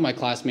saw one of my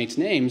classmates'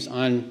 names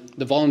on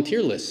the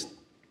volunteer list.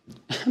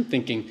 I'm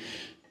thinking,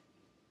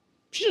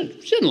 she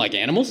doesn't like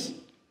animals.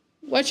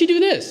 Why'd she do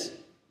this?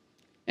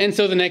 And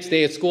so the next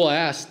day at school I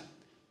asked,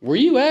 were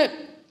you at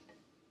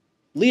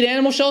Lead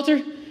Animal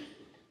Shelter?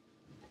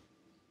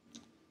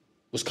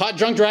 Was caught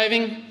drunk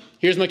driving.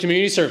 Here's my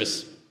community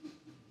service.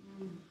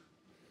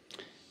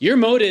 Your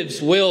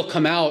motives will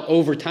come out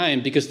over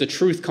time because the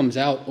truth comes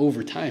out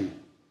over time.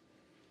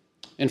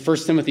 In 1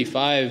 Timothy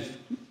 5,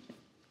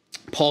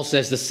 Paul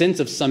says the sins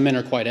of some men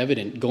are quite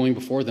evident going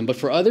before them, but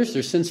for others,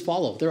 their sins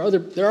follow.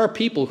 There are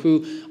people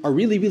who are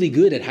really, really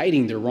good at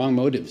hiding their wrong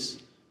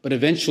motives, but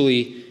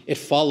eventually it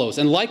follows.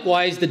 And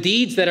likewise, the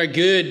deeds that are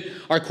good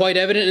are quite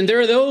evident, and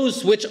there are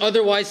those which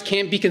otherwise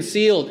can't be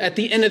concealed. At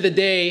the end of the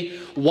day,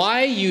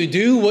 why you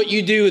do what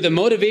you do, the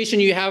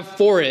motivation you have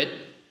for it,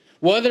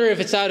 whether if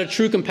it's out of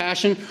true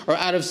compassion or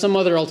out of some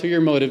other ulterior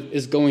motive,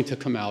 is going to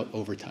come out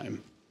over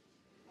time.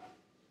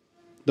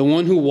 The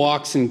one who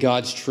walks in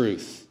God's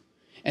truth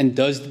and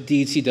does the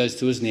deeds he does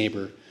to his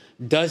neighbor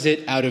does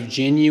it out of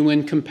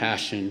genuine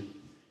compassion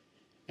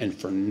and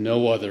for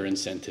no other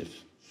incentive.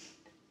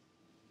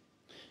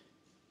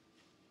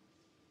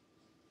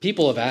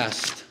 People have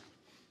asked,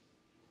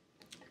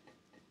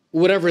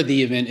 whatever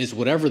the event is,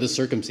 whatever the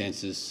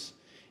circumstances,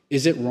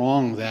 is it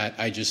wrong that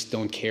I just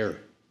don't care?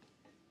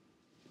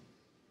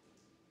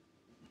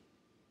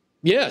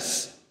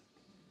 Yes,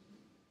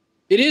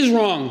 it is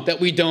wrong that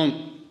we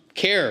don't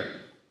care.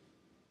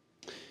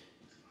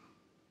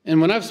 And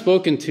when I've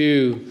spoken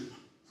to,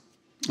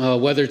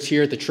 whether it's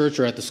here at the church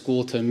or at the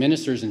school, to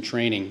ministers in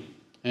training,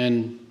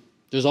 and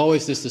there's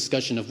always this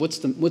discussion of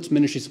what's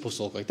ministry supposed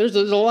to look like. There's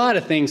a lot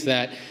of things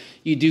that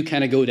you do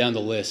kind of go down the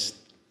list.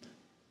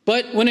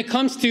 But when it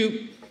comes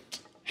to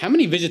how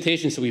many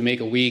visitations do we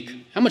make a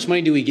week? How much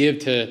money do we give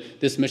to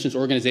this missions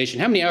organization?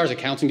 How many hours of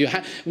counseling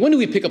when do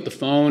we pick up the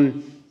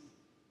phone?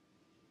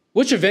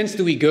 Which events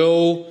do we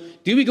go?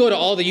 Do we go to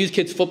all the youth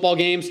kids' football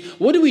games?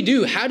 What do we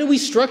do? How do we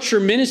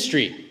structure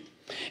ministry?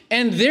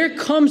 And there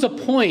comes a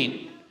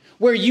point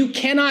where you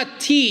cannot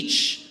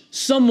teach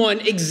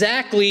someone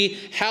exactly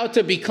how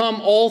to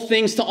become all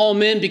things to all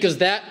men, because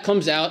that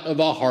comes out of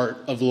a heart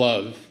of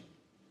love.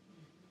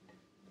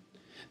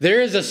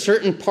 There is a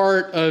certain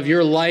part of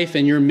your life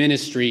and your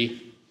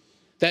ministry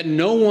that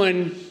no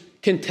one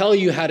can tell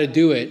you how to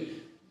do it.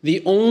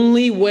 The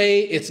only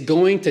way it's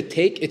going to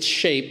take its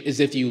shape is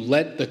if you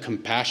let the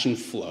compassion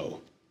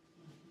flow.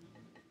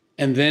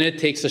 And then it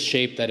takes a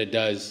shape that it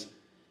does.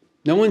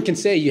 No one can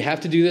say you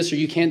have to do this or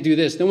you can't do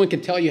this. No one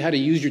can tell you how to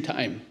use your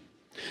time.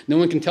 No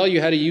one can tell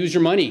you how to use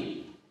your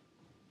money.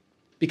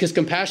 Because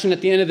compassion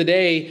at the end of the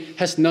day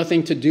has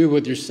nothing to do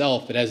with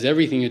yourself. It has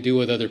everything to do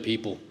with other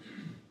people.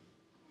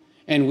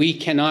 And we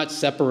cannot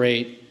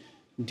separate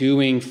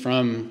doing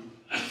from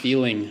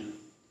feeling.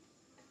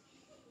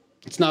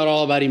 It's not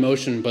all about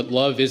emotion, but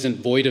love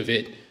isn't void of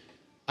it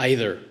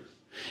either.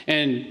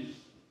 And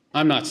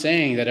I'm not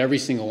saying that every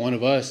single one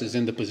of us is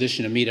in the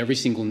position to meet every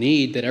single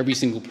need that every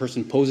single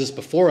person poses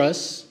before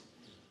us.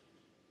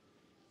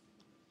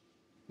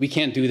 We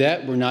can't do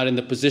that. We're not in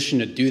the position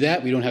to do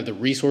that. We don't have the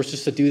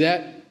resources to do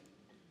that.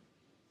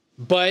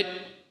 But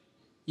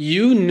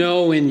you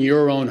know in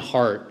your own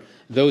heart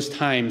those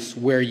times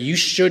where you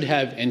should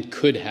have and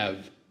could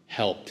have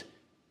helped,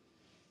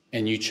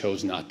 and you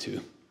chose not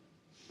to.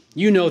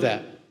 You know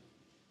that.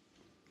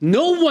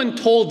 No one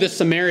told this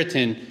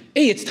Samaritan,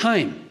 hey, it's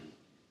time.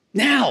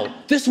 Now,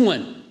 this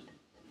one.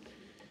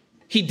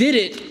 He did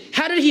it.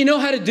 How did he know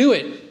how to do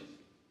it?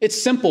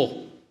 It's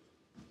simple.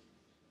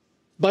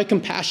 By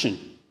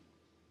compassion.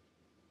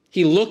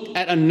 He looked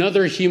at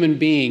another human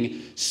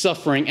being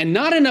suffering, and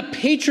not in a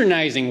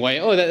patronizing way.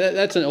 Oh,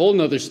 that's an whole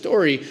nother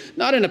story.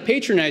 Not in a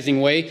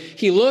patronizing way.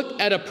 He looked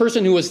at a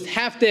person who was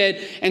half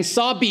dead and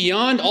saw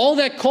beyond all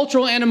that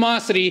cultural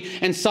animosity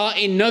and saw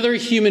another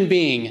human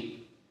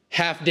being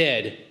half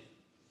dead.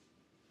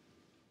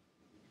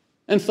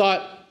 And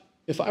thought,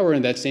 if I were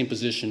in that same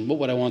position, what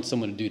would I want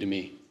someone to do to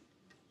me?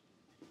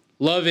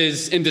 Love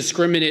is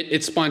indiscriminate.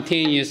 It's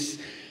spontaneous.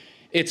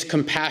 It's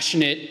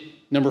compassionate.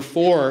 Number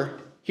 4,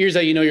 here's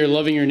how you know you're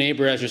loving your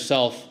neighbor as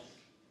yourself.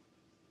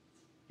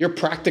 You're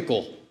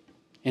practical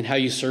in how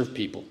you serve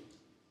people.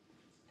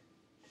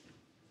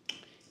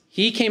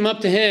 He came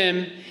up to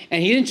him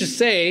and he didn't just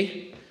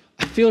say,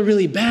 I feel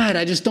really bad.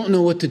 I just don't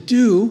know what to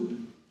do.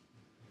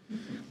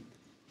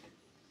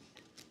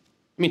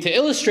 I mean, to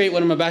illustrate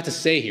what I'm about to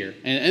say here,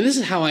 and this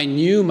is how I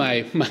knew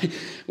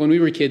when we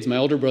were kids, my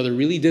older brother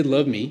really did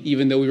love me,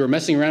 even though we were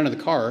messing around in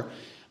the car.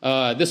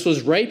 This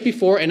was right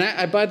before, and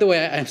I by the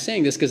way, I'm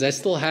saying this because I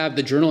still have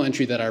the journal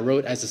entry that I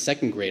wrote as a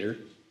second grader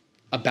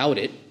about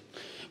it.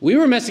 We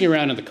were messing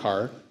around in the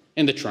car,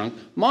 in the trunk.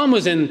 Mom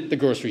was in the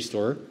grocery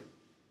store,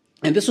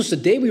 and this was the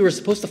day we were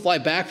supposed to fly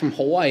back from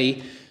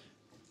Hawaii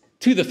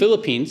to the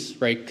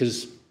Philippines, right,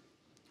 because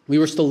we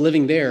were still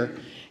living there,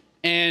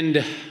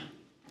 and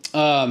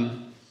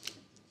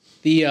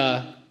the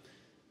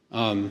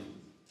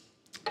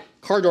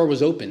car door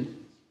was open.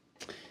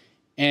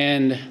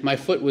 And my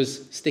foot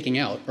was sticking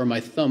out, or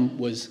my thumb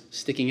was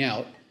sticking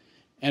out,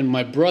 and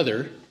my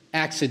brother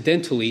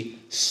accidentally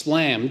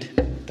slammed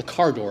the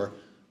car door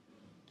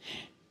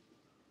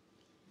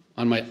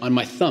on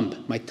my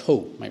thumb, my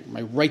toe,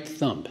 my right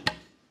thumb.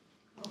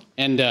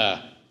 And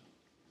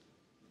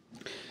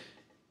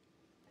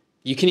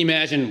you can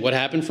imagine what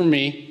happened for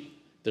me.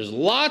 There's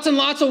lots and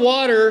lots of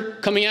water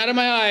coming out of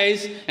my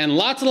eyes, and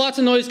lots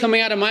of noise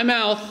coming out of my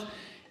mouth.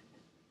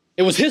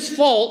 It was his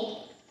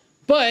fault,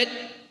 but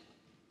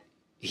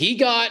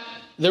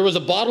there was a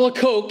bottle of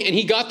Coke, and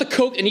he got the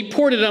Coke, and he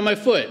poured it on my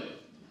foot.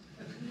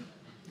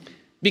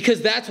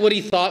 Because that's what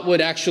he thought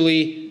would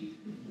actually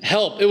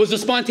help. It was a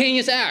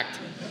spontaneous act.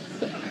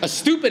 A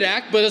stupid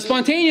act, but a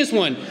spontaneous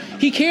one.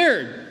 He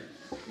cared.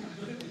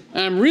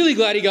 And I'm really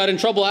glad he got in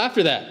trouble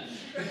after that.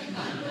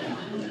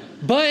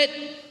 But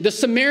the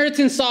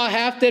Samaritan saw a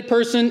half-dead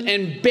person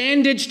and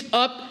bandaged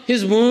up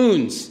his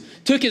wounds,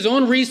 took his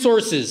own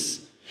resources,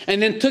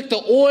 and then took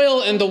the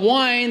oil and the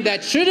wine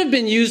that should have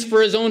been used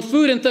for his own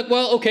food and thought,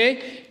 well,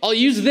 okay, I'll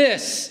use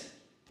this.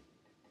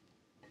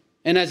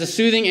 And as a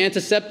soothing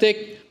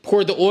antiseptic,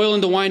 poured the oil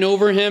and the wine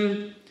over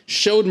him,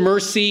 showed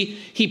mercy.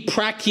 He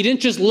didn't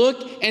just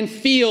look and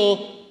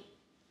feel,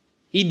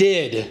 he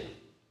did.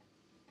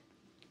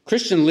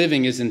 Christian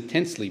living is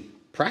intensely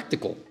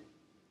practical.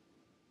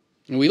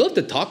 And we love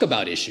to talk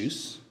about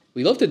issues.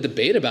 We love to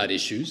debate about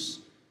issues.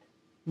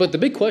 But the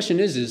big question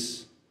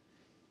is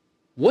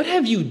what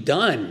have you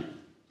done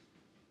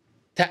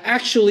to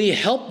actually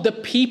help the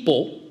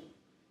people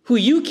who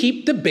you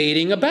keep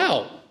debating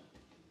about?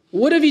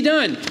 What have you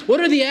done? What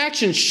are the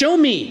actions? Show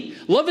me.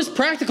 Love is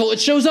practical. It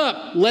shows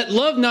up. Let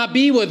love not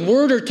be with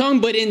word or tongue,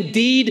 but in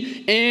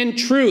deed and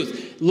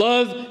truth.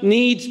 Love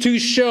needs to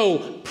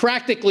show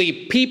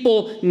practically.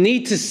 People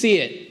need to see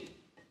it.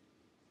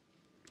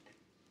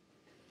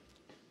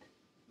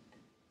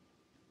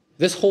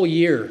 This whole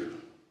year,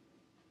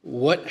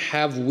 what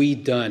have we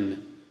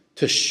done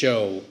to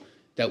show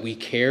that we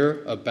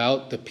care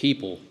about the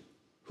people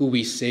who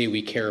we say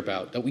we care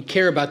about, that we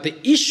care about the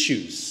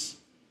issues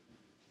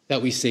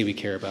that we say we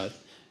care about?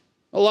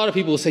 A lot of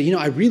people will say,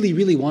 I really,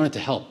 really wanted to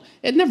help.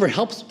 It never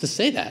helps to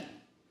say that.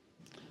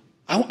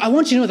 I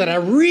want you to know that I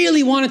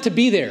really wanted to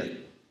be there.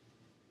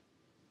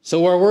 So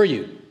where were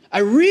you? I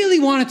really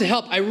wanted to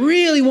help. I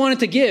really wanted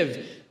to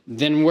give.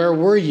 Then where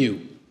were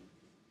you?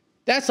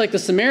 That's like the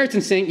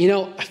Samaritan saying,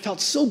 I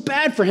felt so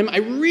bad for him. I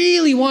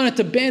really wanted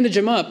to bandage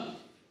him up.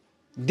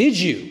 Did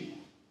you?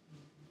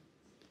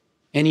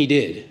 And he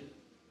did.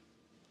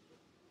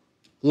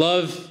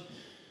 Love,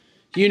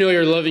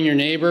 you're loving your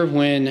neighbor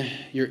when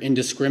you're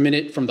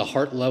indiscriminate from the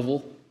heart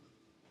level.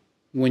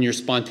 when you're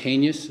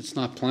spontaneous, it's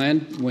not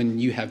planned, when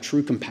you have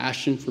true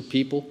compassion for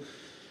people,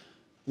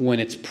 when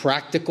it's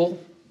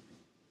practical.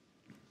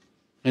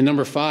 And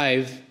number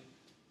 5,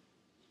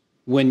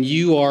 when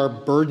you are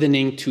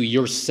burdening to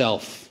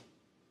yourself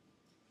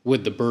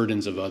with the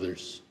burdens of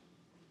others.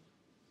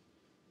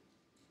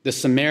 The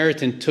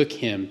Samaritan took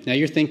him. Now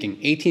you're thinking,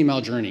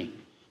 18-mile journey.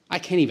 I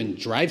can't even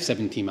drive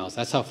 17 miles.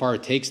 That's how far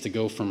it takes to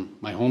go from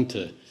my home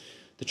to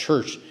the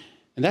church.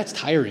 And that's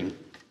tiring.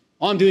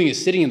 All I'm doing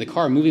is sitting in the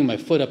car, moving my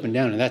foot up and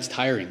down, and that's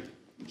tiring.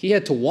 He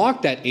had to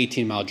walk that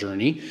 18-mile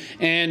journey,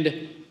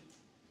 and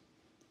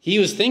he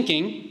was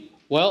thinking,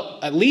 well,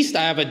 at least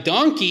I have a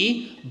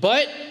donkey,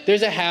 but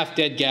there's a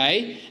half-dead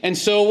guy. And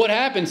so what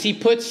happens? He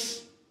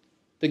puts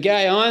the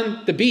guy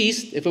on the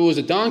beast, if it was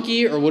a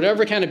donkey or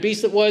whatever kind of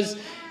beast it was,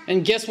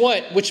 and guess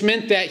what? Which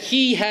meant that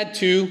he had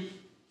to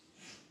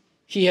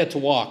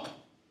walk.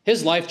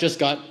 His life just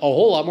got a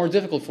whole lot more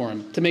difficult for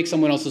him to make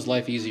someone else's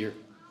life easier.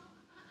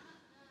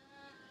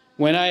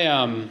 When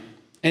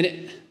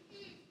the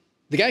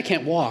guy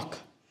can't walk.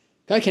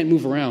 The guy can't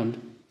move around.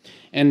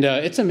 And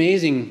it's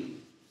amazing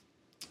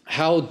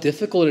how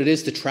difficult it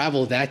is to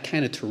travel that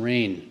kind of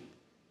terrain,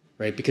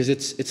 right? Because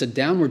it's a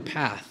downward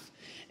path.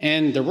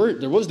 And there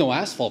was no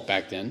asphalt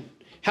back then.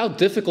 How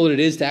difficult it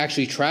is to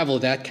actually travel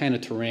that kind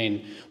of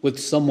terrain with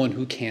someone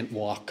who can't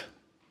walk.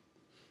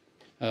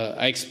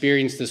 I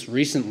experienced this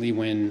recently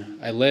when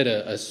I led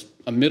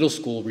a middle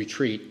school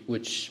retreat,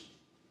 which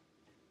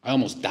I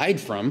almost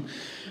died from.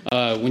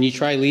 When you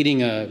try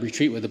leading a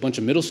retreat with a bunch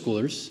of middle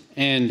schoolers,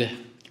 and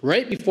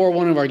right before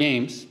one of our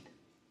games,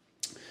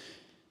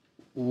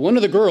 one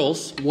of the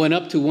girls went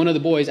up to one of the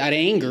boys out of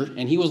anger,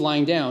 and he was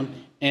lying down,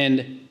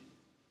 and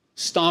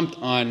stomped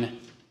on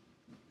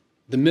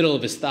the middle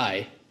of his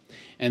thigh.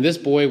 And this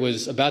boy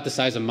was about the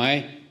size of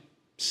my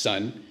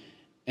son,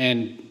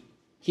 and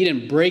he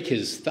didn't break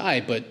his thigh,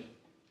 but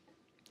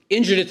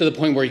injured it to the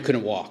point where he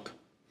couldn't walk.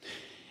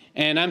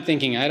 And I'm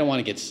thinking, I don't want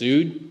to get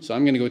sued, so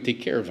I'm going to go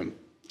take care of him.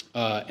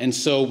 And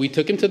so we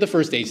took him to the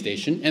first aid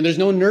station, and there's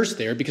no nurse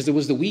there because it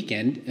was the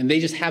weekend, and they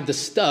just have the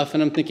stuff,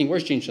 and I'm thinking,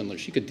 where's Jane Schindler?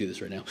 She could do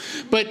this right now.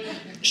 But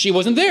she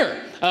wasn't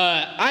there.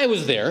 I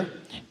was there,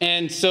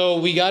 and so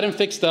we got him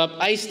fixed up,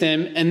 iced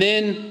him, and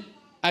then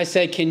I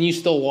said, can you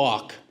still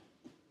walk?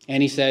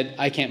 And he said,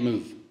 I can't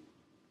move.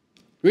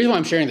 The reason why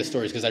I'm sharing this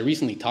story is because I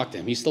recently talked to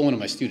him. He's still one of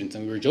my students,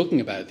 and we were joking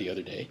about it the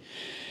other day.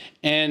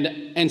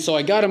 And so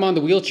I got him on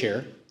the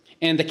wheelchair,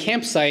 and the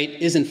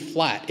campsite isn't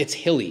flat. It's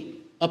hilly,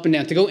 up and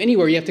down. To go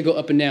anywhere, you have to go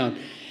up and down.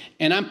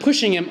 And I'm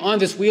pushing him on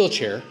this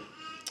wheelchair,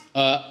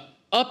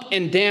 up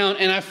and down,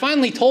 and I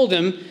finally told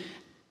him,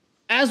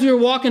 as we were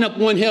walking up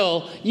one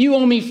hill, you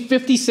owe me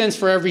 50 cents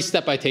for every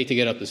step I take to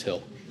get up this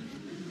hill.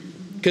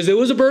 Because it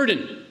was a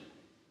burden.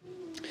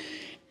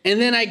 And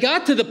then I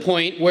got to the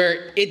point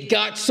where it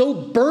got so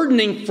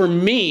burdening for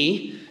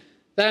me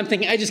that I'm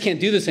thinking, I just can't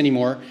do this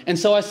anymore. And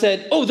so I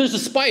said, oh, there's a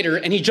spider.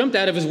 And he jumped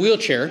out of his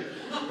wheelchair.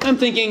 I'm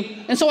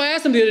thinking, and so I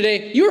asked him the other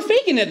day, you were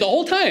faking it the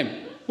whole time.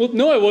 Well,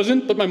 no, I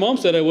wasn't, but my mom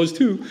said I was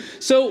too.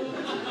 So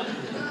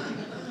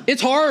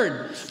it's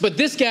hard. But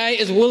this guy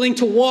is willing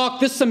to walk.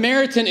 This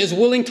Samaritan is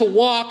willing to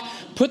walk.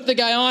 Put the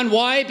guy on.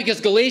 Why? Because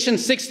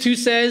Galatians 6:2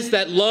 says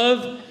that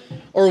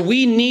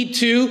we need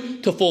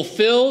to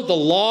fulfill the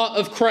law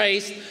of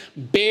Christ,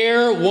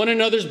 bear one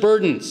another's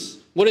burdens.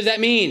 What does that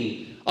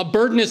mean? A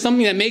burden is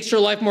something that makes your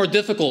life more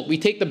difficult. We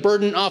take the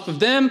burden off of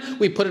them,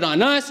 we put it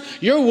on us.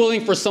 You're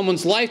willing for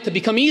someone's life to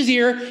become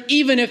easier,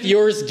 even if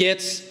yours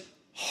gets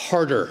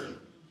harder.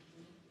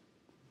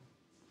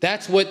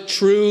 That's what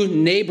true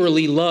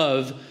neighborly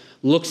love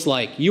looks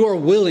like. You are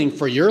willing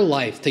for your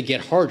life to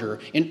get harder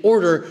in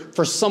order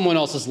for someone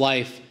else's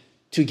life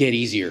to get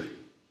easier.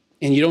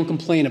 And you don't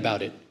complain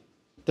about it.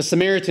 The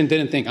Samaritan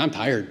didn't think, I'm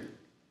tired.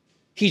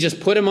 He just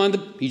put him on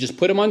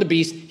the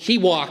beast. He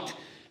walked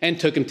and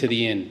took him to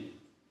the inn.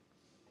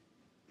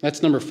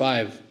 That's number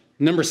 5.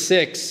 Number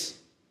 6,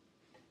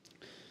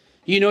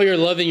 you know you're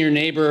loving your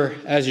neighbor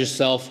as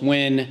yourself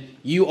when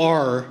you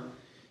are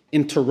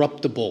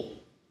interruptible,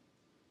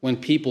 when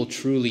people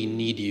truly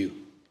need you.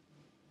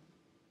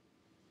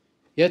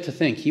 You have to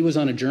think, he was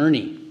on a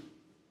journey.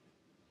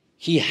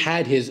 He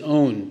had his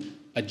own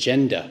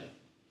agenda.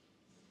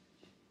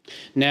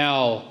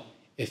 Now,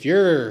 if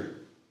you're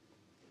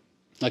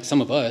like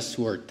some of us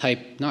who are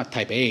not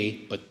type A,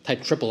 but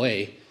type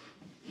AAA,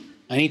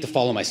 I need to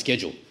follow my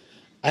schedule.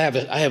 I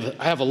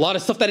have a lot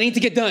of stuff that I need to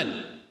get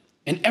done,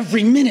 and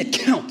every minute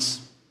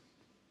counts.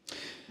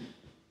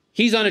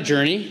 He's on a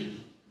journey.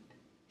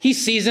 He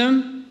sees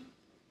him,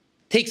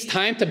 takes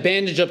time to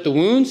bandage up the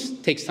wounds,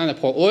 takes time to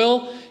pour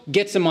oil,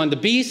 gets him on the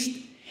beast,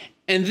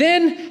 and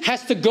then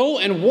has to go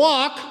and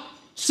walk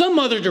some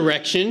other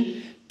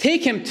direction,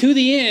 take him to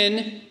the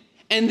inn,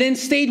 and then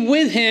stayed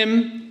with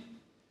him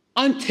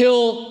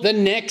until the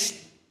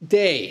next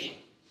day.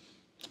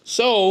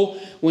 So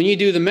when you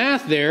do the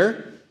math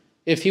there,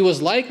 if he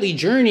was likely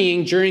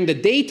journeying during the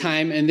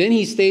daytime and then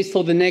he stays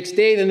till the next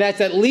day, then that's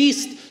at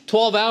least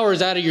 12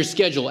 hours out of your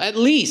schedule, at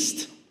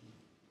least.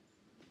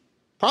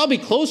 probably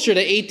closer to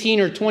 18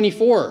 or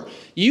 24.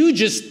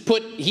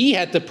 He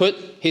had to put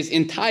his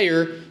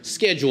entire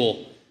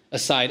schedule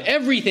aside.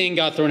 Everything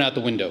got thrown out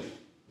the window.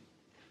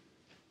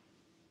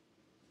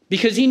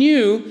 Because he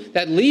knew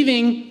that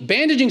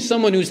bandaging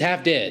someone who's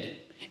half dead,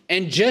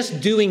 and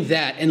just doing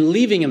that and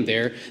leaving him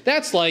there,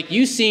 that's like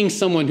you seeing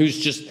someone who's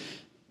just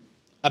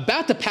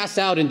about to pass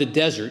out in the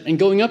desert and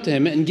going up to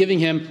him and giving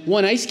him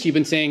one ice cube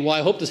and saying, well,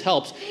 I hope this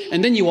helps,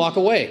 and then you walk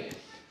away.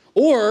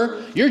 Or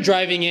you're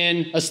driving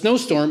in a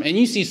snowstorm and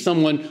you see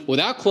someone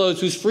without clothes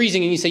who's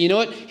freezing and you say, you know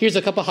what, here's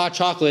a cup of hot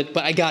chocolate,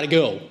 but I gotta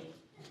go.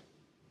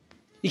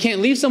 You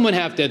can't leave someone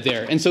half dead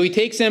there. And so he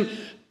takes him,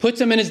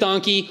 puts him in his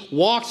donkey,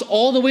 walks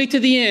all the way to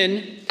the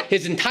inn.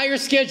 His entire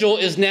schedule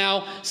is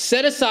now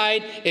set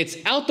aside. It's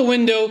out the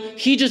window.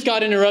 He just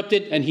got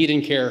interrupted and he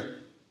didn't care.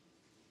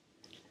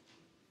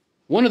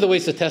 One of the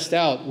ways to test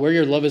out where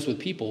your love is with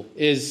people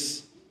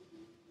is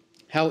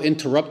how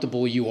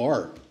interruptible you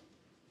are.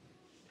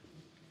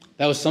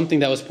 That was something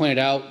that was pointed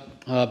out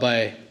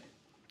by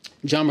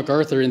John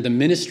MacArthur in The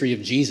Ministry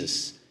of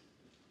Jesus.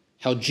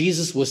 How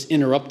Jesus was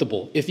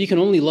interruptible. If you can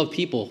only love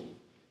people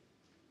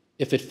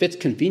if it fits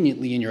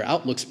conveniently in your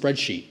Outlook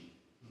spreadsheet,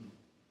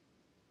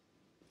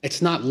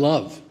 it's not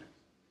love.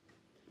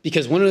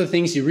 Because one of the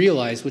things you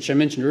realize, which I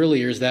mentioned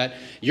earlier, is that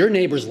your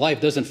neighbor's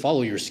life doesn't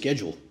follow your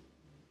schedule.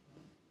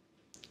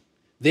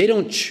 They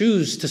don't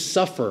choose to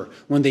suffer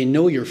when they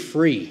know you're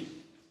free.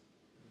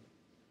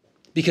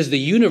 Because the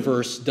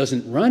universe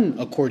doesn't run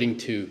according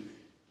to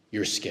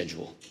your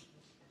schedule.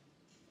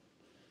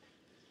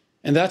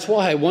 And that's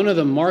why one of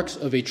the marks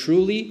of a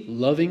truly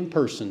loving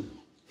person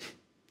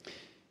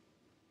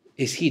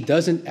is he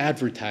doesn't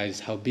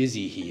advertise how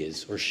busy he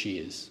is or she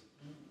is.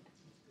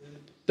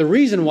 The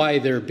reason why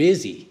they're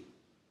busy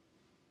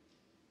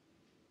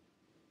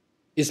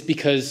is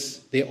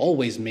because they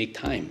always make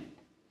time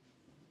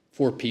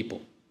for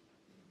people.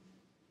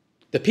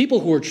 The people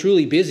who are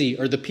truly busy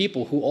are the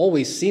people who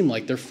always seem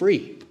like they're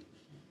free.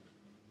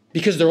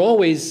 Because they're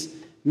always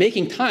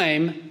making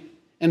time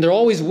and they're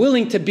always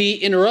willing to be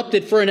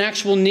interrupted for an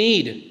actual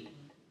need.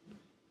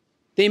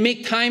 They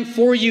make time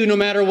for you no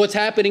matter what's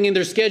happening in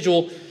their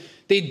schedule.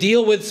 They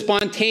deal with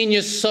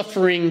spontaneous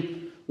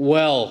suffering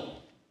well.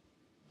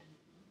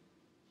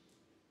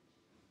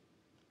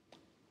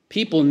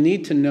 People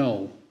need to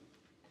know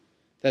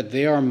that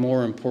they are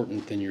more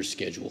important than your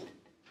schedule.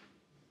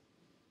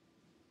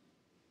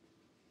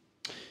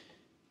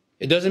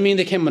 It doesn't mean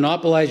they can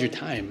monopolize your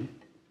time.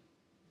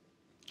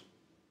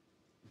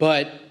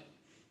 But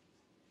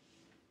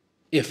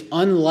if,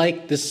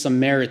 unlike this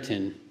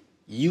Samaritan,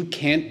 you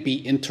can't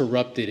be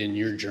interrupted in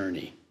your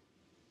journey,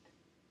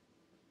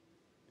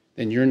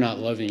 then you're not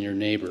loving your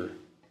neighbor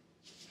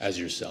as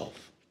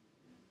yourself.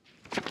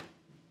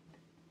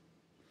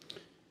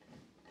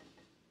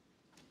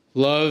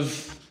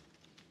 Love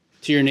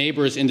to your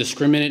neighbor is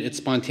indiscriminate, it's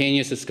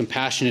spontaneous, it's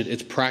compassionate,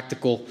 it's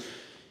practical,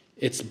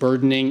 it's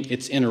burdening,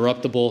 it's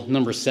interruptible.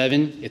 Number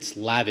 7, it's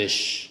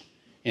lavish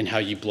in how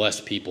you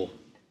bless people.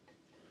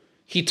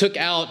 He took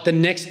out the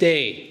next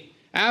day,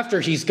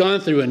 after he's gone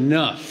through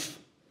enough,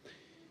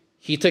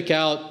 he took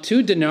out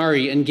 2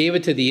 denarii and gave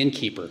it to the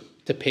innkeeper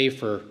to pay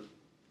for.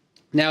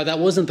 Now, that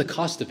wasn't the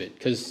cost of it,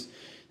 because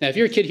now if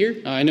you're a kid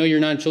here, I know you're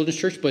not in children's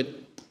church, but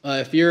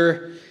if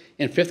you're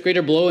in 5th grade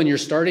or below and you're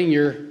starting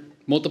your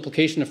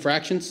multiplication of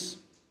fractions,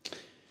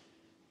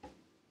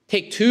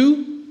 take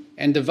 2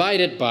 and divide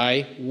it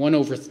by 1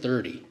 over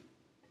 30.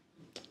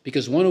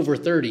 Because 1 over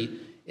 30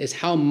 is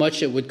how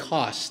much it would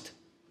cost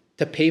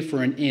to pay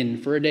for an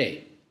inn for a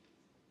day.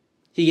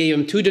 He gave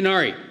him 2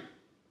 denarii.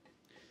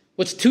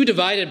 What's 2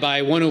 divided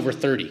by 1 over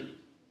 30?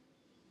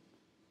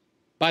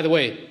 By the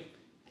way,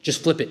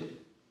 just flip it.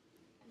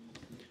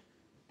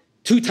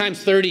 2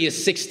 times 30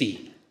 is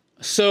 60.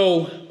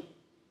 So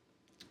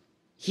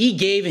he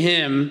gave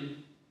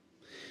him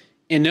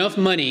enough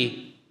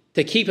money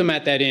to keep him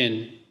at that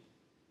inn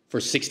for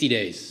 60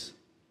 days.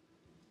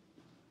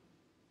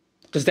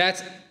 Because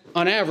that's,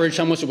 on average,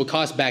 how much it would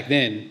cost back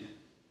then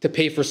to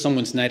pay for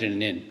someone's night at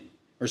an inn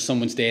or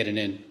someone's day at an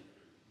inn.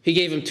 He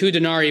gave him 2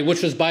 denarii,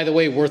 which was, by the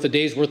way, worth a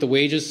day's worth of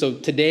wages. So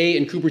today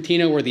in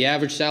Cupertino, where the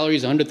average salary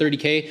is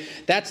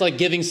 $130K, that's like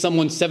giving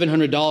someone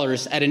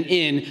 $700 at an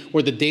inn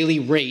where the daily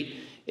rate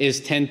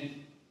is $10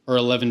 or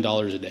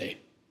 $11 a day.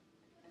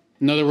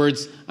 In other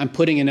words, I'm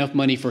putting enough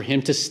money for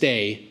him to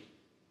stay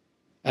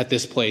at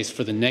this place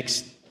for the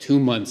next 2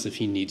 months if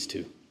he needs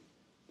to.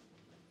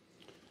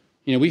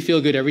 You know, we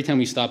feel good every time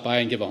we stop by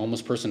and give a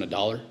homeless person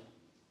 $1.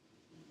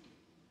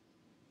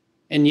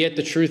 And yet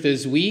the truth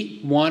is we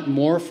want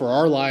more for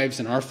our lives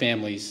and our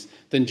families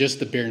than just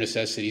the bare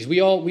necessities. We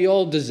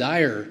all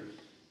desire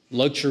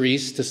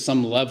luxuries to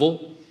some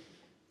level.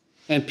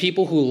 And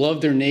people who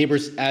love their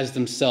neighbors as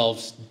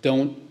themselves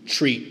don't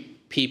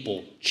treat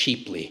people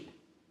cheaply.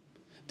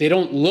 They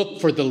don't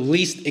look for the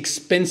least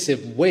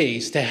expensive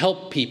ways to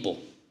help people.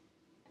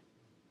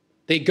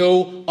 They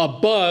go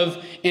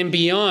above and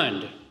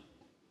beyond,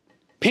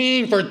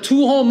 paying for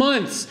 2 whole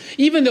months,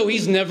 even though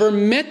he's never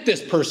met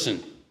this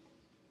person.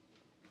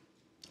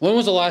 When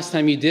was the last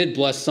time you did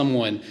bless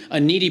someone, a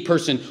needy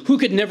person who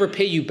could never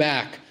pay you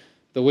back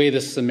the way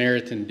the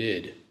Samaritan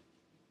did?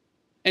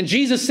 And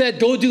Jesus said,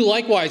 go do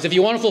likewise. If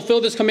you want to fulfill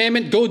this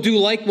commandment, go do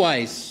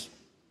likewise.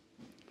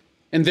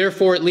 And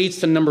therefore it leads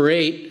to number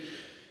 8.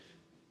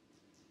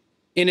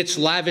 In its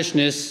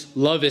lavishness,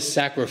 love is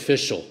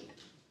sacrificial.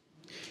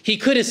 He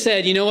could have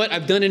said, you know what,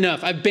 I've done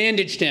enough. I've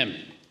bandaged him.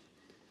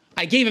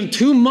 I gave him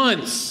 2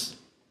 months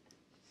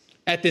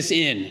at this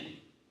inn.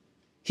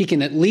 He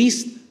can at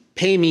least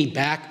pay me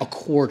back a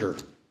quarter.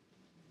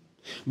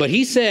 But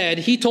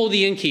he told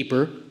the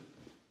innkeeper,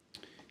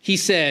 he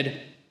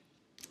said,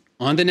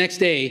 on the next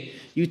day,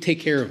 you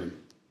take care of him.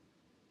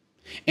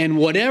 And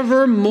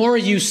whatever more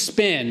you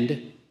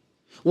spend,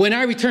 when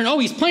I return,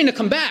 he's planning to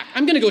come back.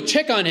 I'm going to go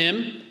check on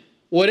him.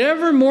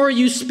 Whatever more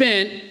you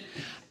spent,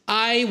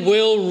 I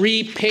will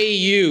repay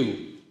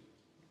you.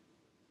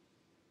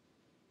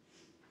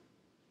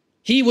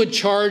 He would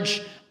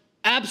charge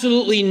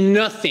absolutely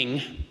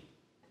nothing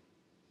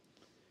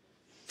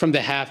from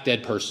the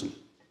half-dead person,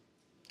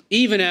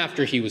 even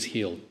after he was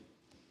healed.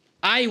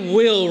 I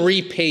will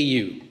repay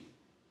you,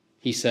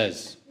 he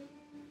says.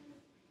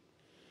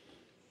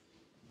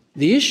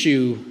 The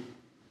issue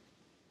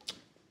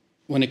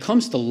when it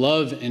comes to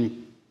love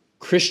and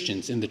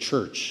Christians in the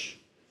church,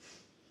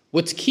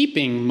 what's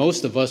keeping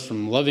most of us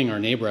from loving our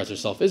neighbor as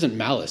ourselves isn't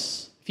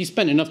malice. If you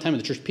spend enough time in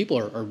the church, people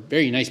are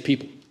very nice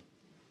people.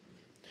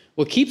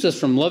 What keeps us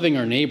from loving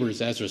our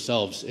neighbors as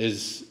ourselves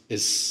is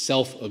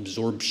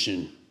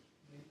self-absorption.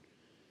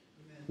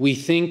 We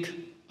think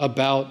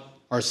about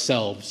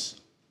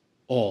ourselves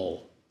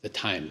all the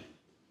time.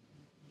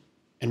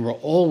 And we're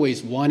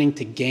always wanting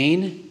to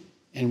gain,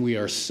 and we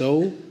are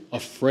so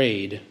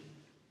afraid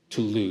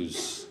to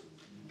lose.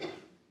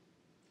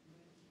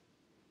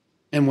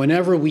 And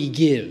whenever we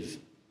give,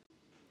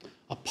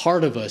 a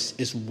part of us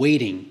is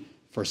waiting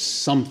for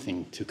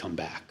something to come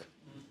back.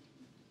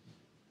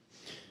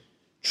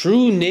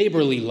 True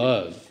neighborly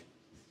love,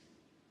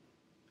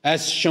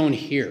 as shown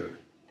here,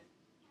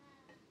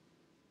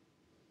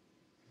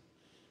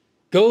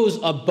 goes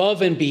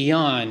above and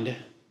beyond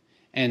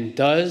and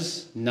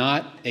does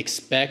not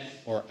expect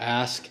or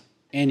ask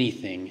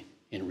anything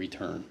in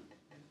return.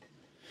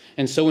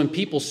 And so when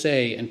people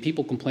say and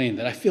people complain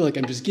that I feel like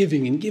I'm just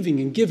giving and giving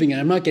and giving and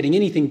I'm not getting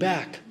anything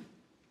back,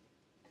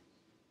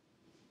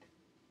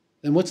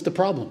 then what's the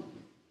problem?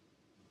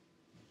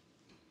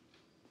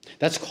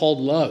 That's called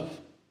love.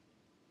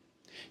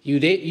 You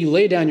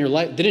lay down your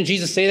life. Didn't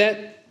Jesus say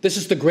that? This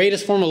is the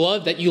greatest form of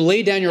love, that you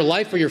lay down your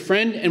life for your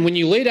friend. And when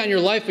you lay down your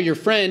life for your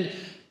friend,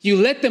 you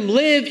let them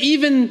live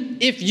even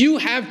if you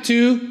have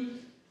to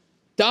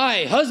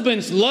die.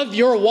 Husbands, love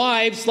your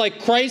wives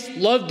like Christ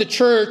loved the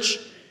church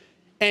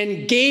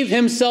and gave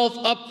himself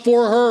up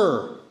for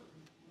her.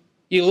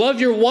 You love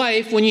your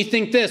wife when you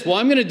think this,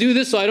 I'm going to do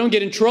this so I don't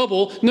get in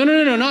trouble. No,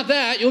 not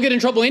that. You'll get in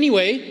trouble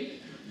anyway.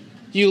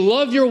 You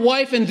love your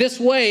wife in this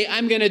way.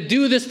 I'm going to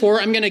do this for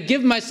her. I'm going to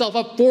give myself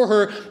up for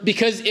her,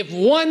 because if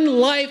one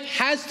life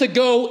has to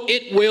go,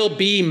 it will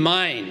be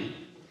mine.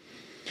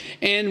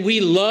 And we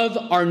love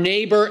our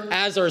neighbor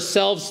as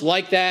ourselves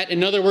like that.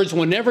 In other words,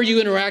 whenever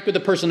you interact with a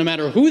person, no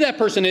matter who that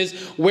person is,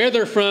 where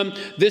they're from,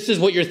 this is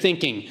what you're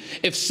thinking.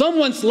 If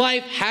someone's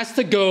life has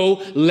to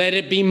go, let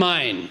it be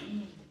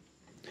mine.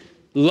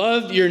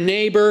 Love your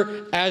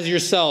neighbor as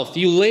yourself.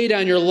 You lay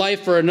down your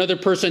life for another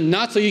person,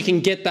 not so you can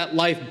get that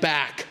life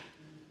back,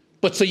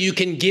 but so you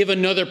can give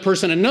another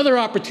person another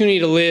opportunity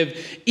to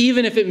live,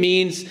 even if it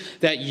means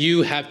that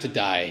you have to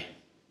die.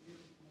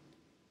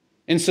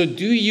 And so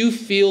do you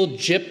feel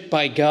gypped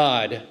by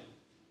God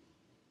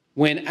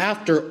when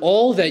after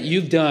all that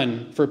you've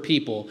done for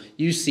people,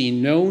 you see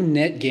no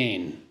net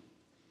gain?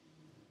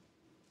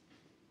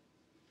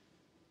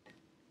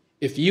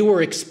 If you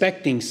were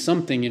expecting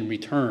something in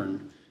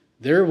return,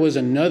 there was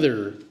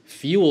another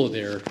fuel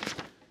there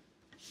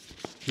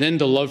than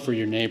the love for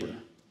your neighbor.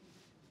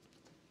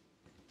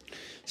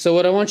 So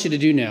what I want you to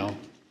do now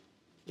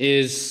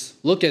is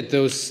look at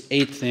those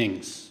 8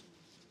 things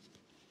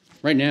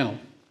right now.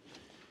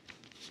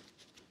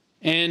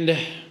 And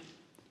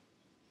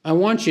I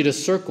want you to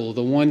circle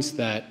the ones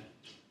that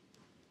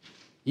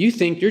you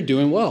think you're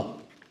doing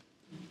well.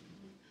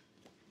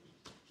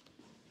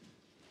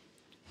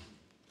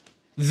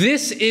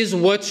 This is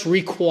what's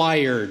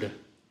required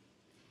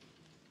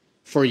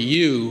for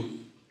you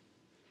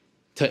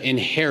to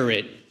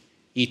inherit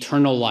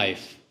eternal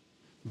life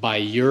by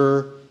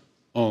your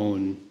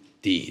own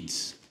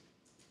deeds.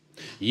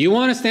 You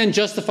want to stand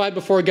justified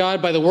before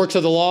God by the works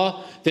of the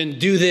law? Then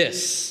do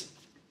this.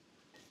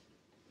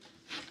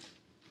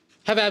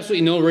 Have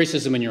absolutely no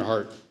racism in your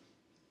heart.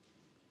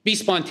 Be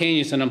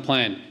spontaneous and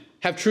unplanned.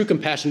 Have true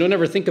compassion. Don't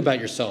ever think about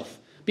yourself.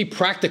 Be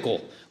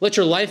practical. Let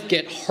your life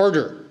get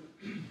harder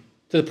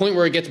to the point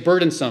where it gets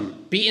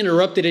burdensome. Be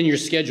interrupted in your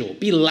schedule.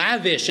 Be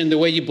lavish in the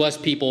way you bless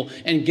people,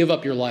 and give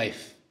up your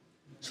life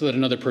so that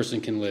another person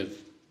can live.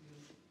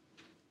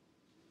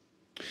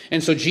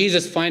 And so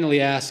Jesus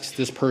finally asks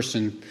this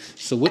person,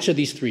 so which of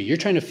these 3? You're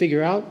trying to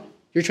figure out?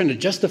 You're trying to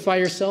justify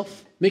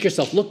yourself? Make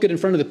yourself look good in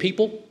front of the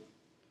people?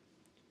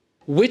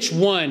 Which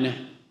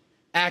one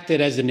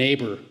acted as a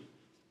neighbor?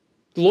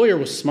 The lawyer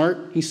was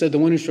smart. He said, the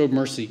one who showed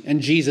mercy.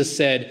 And Jesus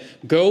said,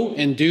 go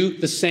and do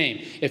the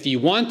same. If you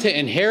want to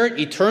inherit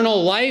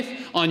eternal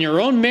life on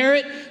your own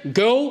merit,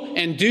 go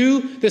and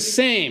do the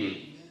same.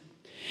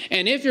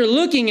 And if you're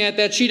looking at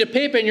that sheet of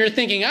paper and you're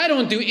thinking, I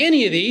don't do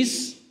any of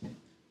these,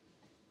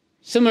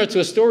 similar to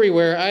a story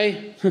where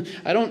I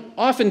don't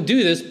often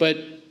do this, but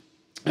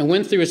I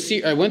went through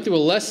a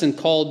lesson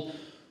called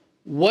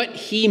What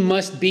He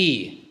Must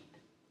Be,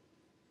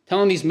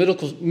 telling these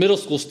middle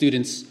school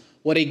students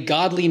what a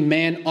godly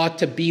man ought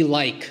to be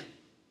like,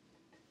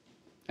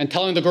 and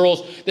telling the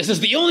girls, this is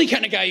the only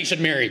kind of guy you should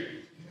marry.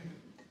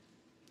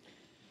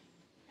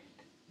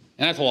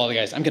 And I told all the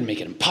guys, I'm going to make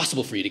it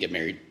impossible for you to get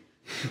married.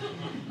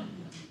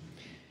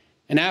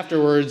 And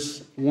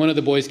afterwards, one of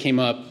the boys came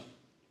up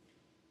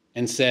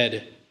and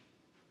said,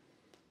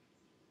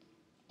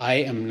 I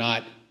am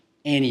not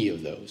any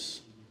of those.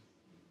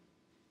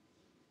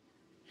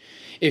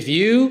 If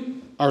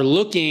you are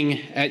looking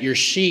at your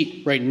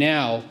sheet right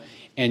now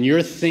and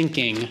you're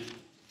thinking,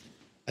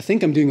 I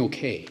think I'm doing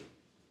okay,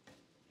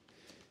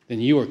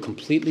 then you are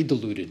completely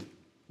deluded,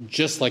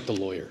 just like the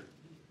lawyer.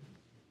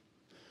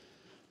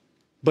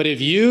 But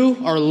if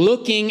you are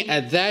looking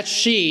at that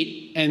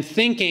sheet and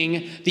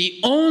thinking,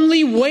 the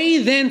only way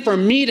then for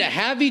me to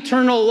have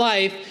eternal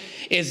life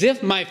is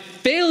if my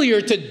failure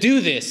to do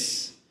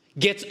this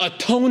gets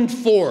atoned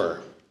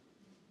for,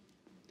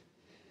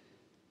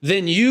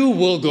 then you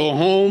will go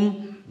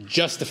home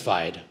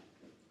justified.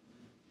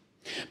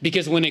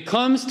 Because when it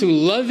comes to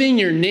loving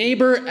your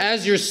neighbor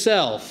as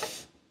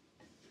yourself,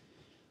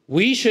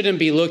 we shouldn't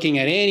be looking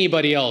at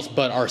anybody else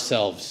but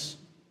ourselves.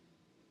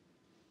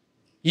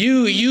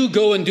 You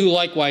go and do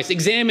likewise.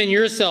 Examine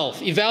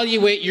yourself.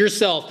 Evaluate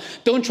yourself.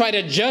 Don't try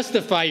to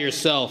justify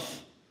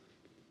yourself.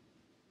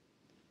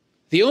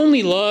 The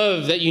only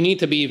love that you need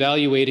to be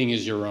evaluating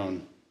is your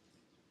own.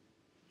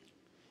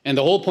 And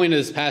the whole point of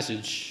this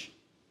passage,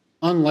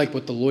 unlike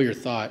what the lawyer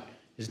thought,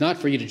 is not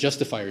for you to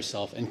justify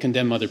yourself and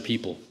condemn other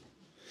people.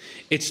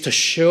 It's to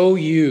show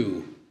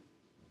you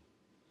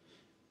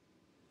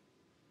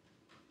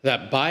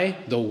that by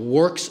the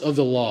works of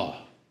the law,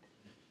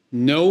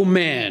 no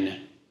man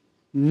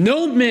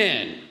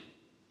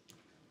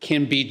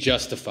can be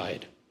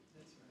justified.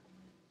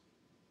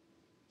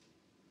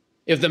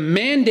 If the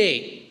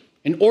mandate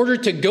in order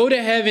to go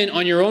to heaven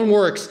on your own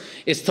works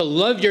is to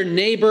love your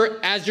neighbor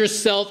as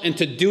yourself and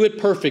to do it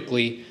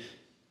perfectly,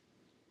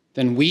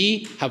 then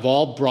we have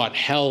all brought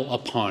hell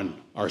upon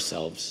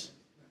ourselves.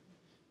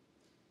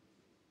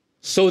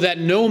 So that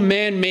no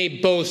man may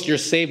boast, you're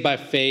saved by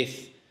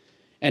faith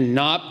and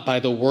not by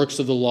the works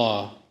of the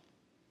law.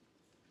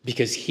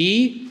 Because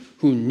he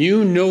who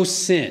knew no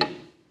sin,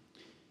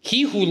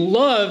 he who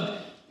loved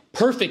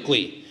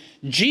perfectly,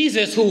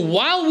 Jesus, who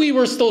while we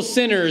were still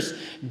sinners,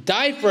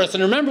 died for us.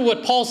 And remember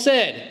what Paul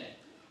said,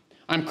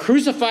 I'm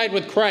crucified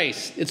with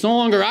Christ. It's no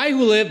longer I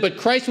who live, but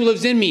Christ who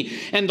lives in me.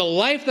 And the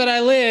life that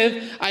I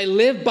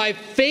live by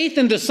faith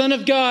in the Son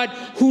of God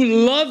who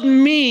loved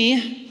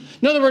me.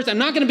 In other words, I'm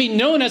not going to be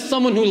known as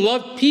someone who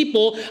loved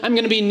people. I'm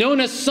going to be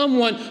known as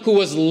someone who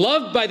was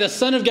loved by the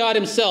Son of God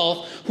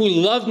himself, who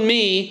loved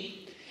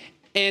me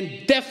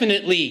and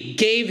definitely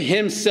gave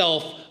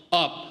himself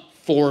up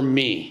for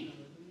me.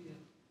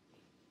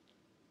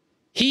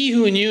 He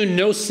who knew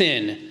no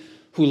sin,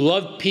 who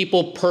loved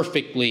people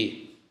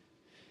perfectly,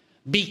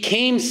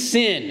 became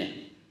sin,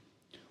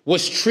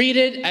 was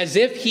treated as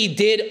if he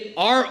did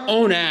our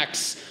own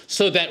acts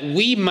so that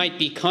we might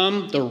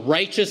become the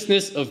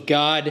righteousness of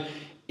God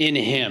in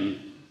him.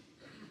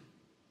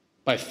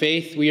 By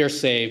faith we are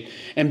saved,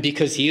 and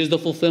because he is the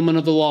fulfillment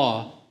of the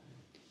law,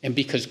 and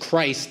because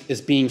Christ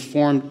is being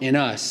formed in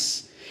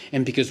us,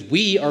 and because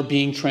we are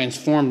being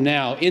transformed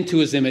now into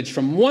his image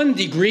from one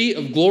degree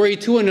of glory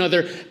to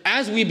another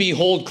as we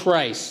behold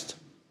Christ,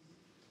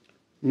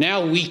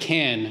 now we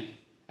can,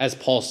 as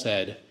Paul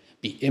said,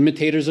 be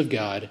imitators of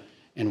God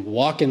and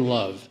walk in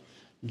love,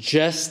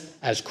 just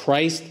as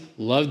Christ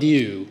loved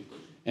you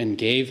and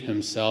gave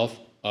himself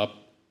up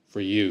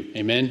for you.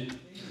 Amen?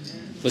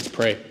 Let's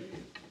pray.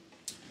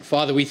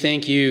 Father, we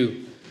thank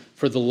you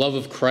for the love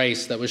of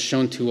Christ that was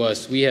shown to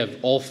us. We have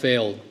all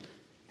failed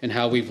in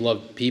how we've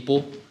loved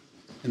people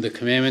and the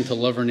commandment to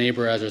love our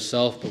neighbor as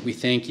ourselves, but we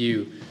thank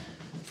you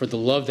for the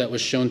love that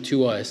was shown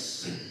to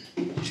us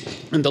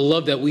and the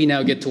love that we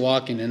now get to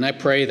walk in. And I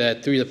pray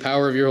that through the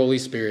power of your Holy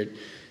Spirit,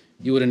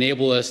 you would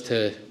enable us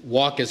to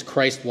walk as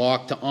Christ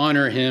walked, to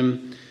honor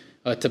him,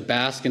 to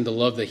bask in the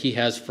love that he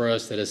has for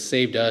us, that has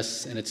saved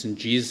us. And it's in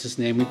Jesus'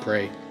 name we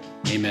pray.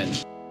 Amen.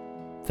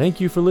 Thank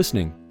you for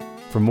listening.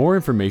 For more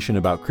information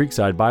about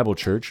Creekside Bible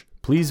Church,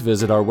 please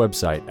visit our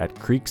website at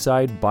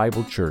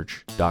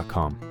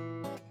creeksidebiblechurch.com.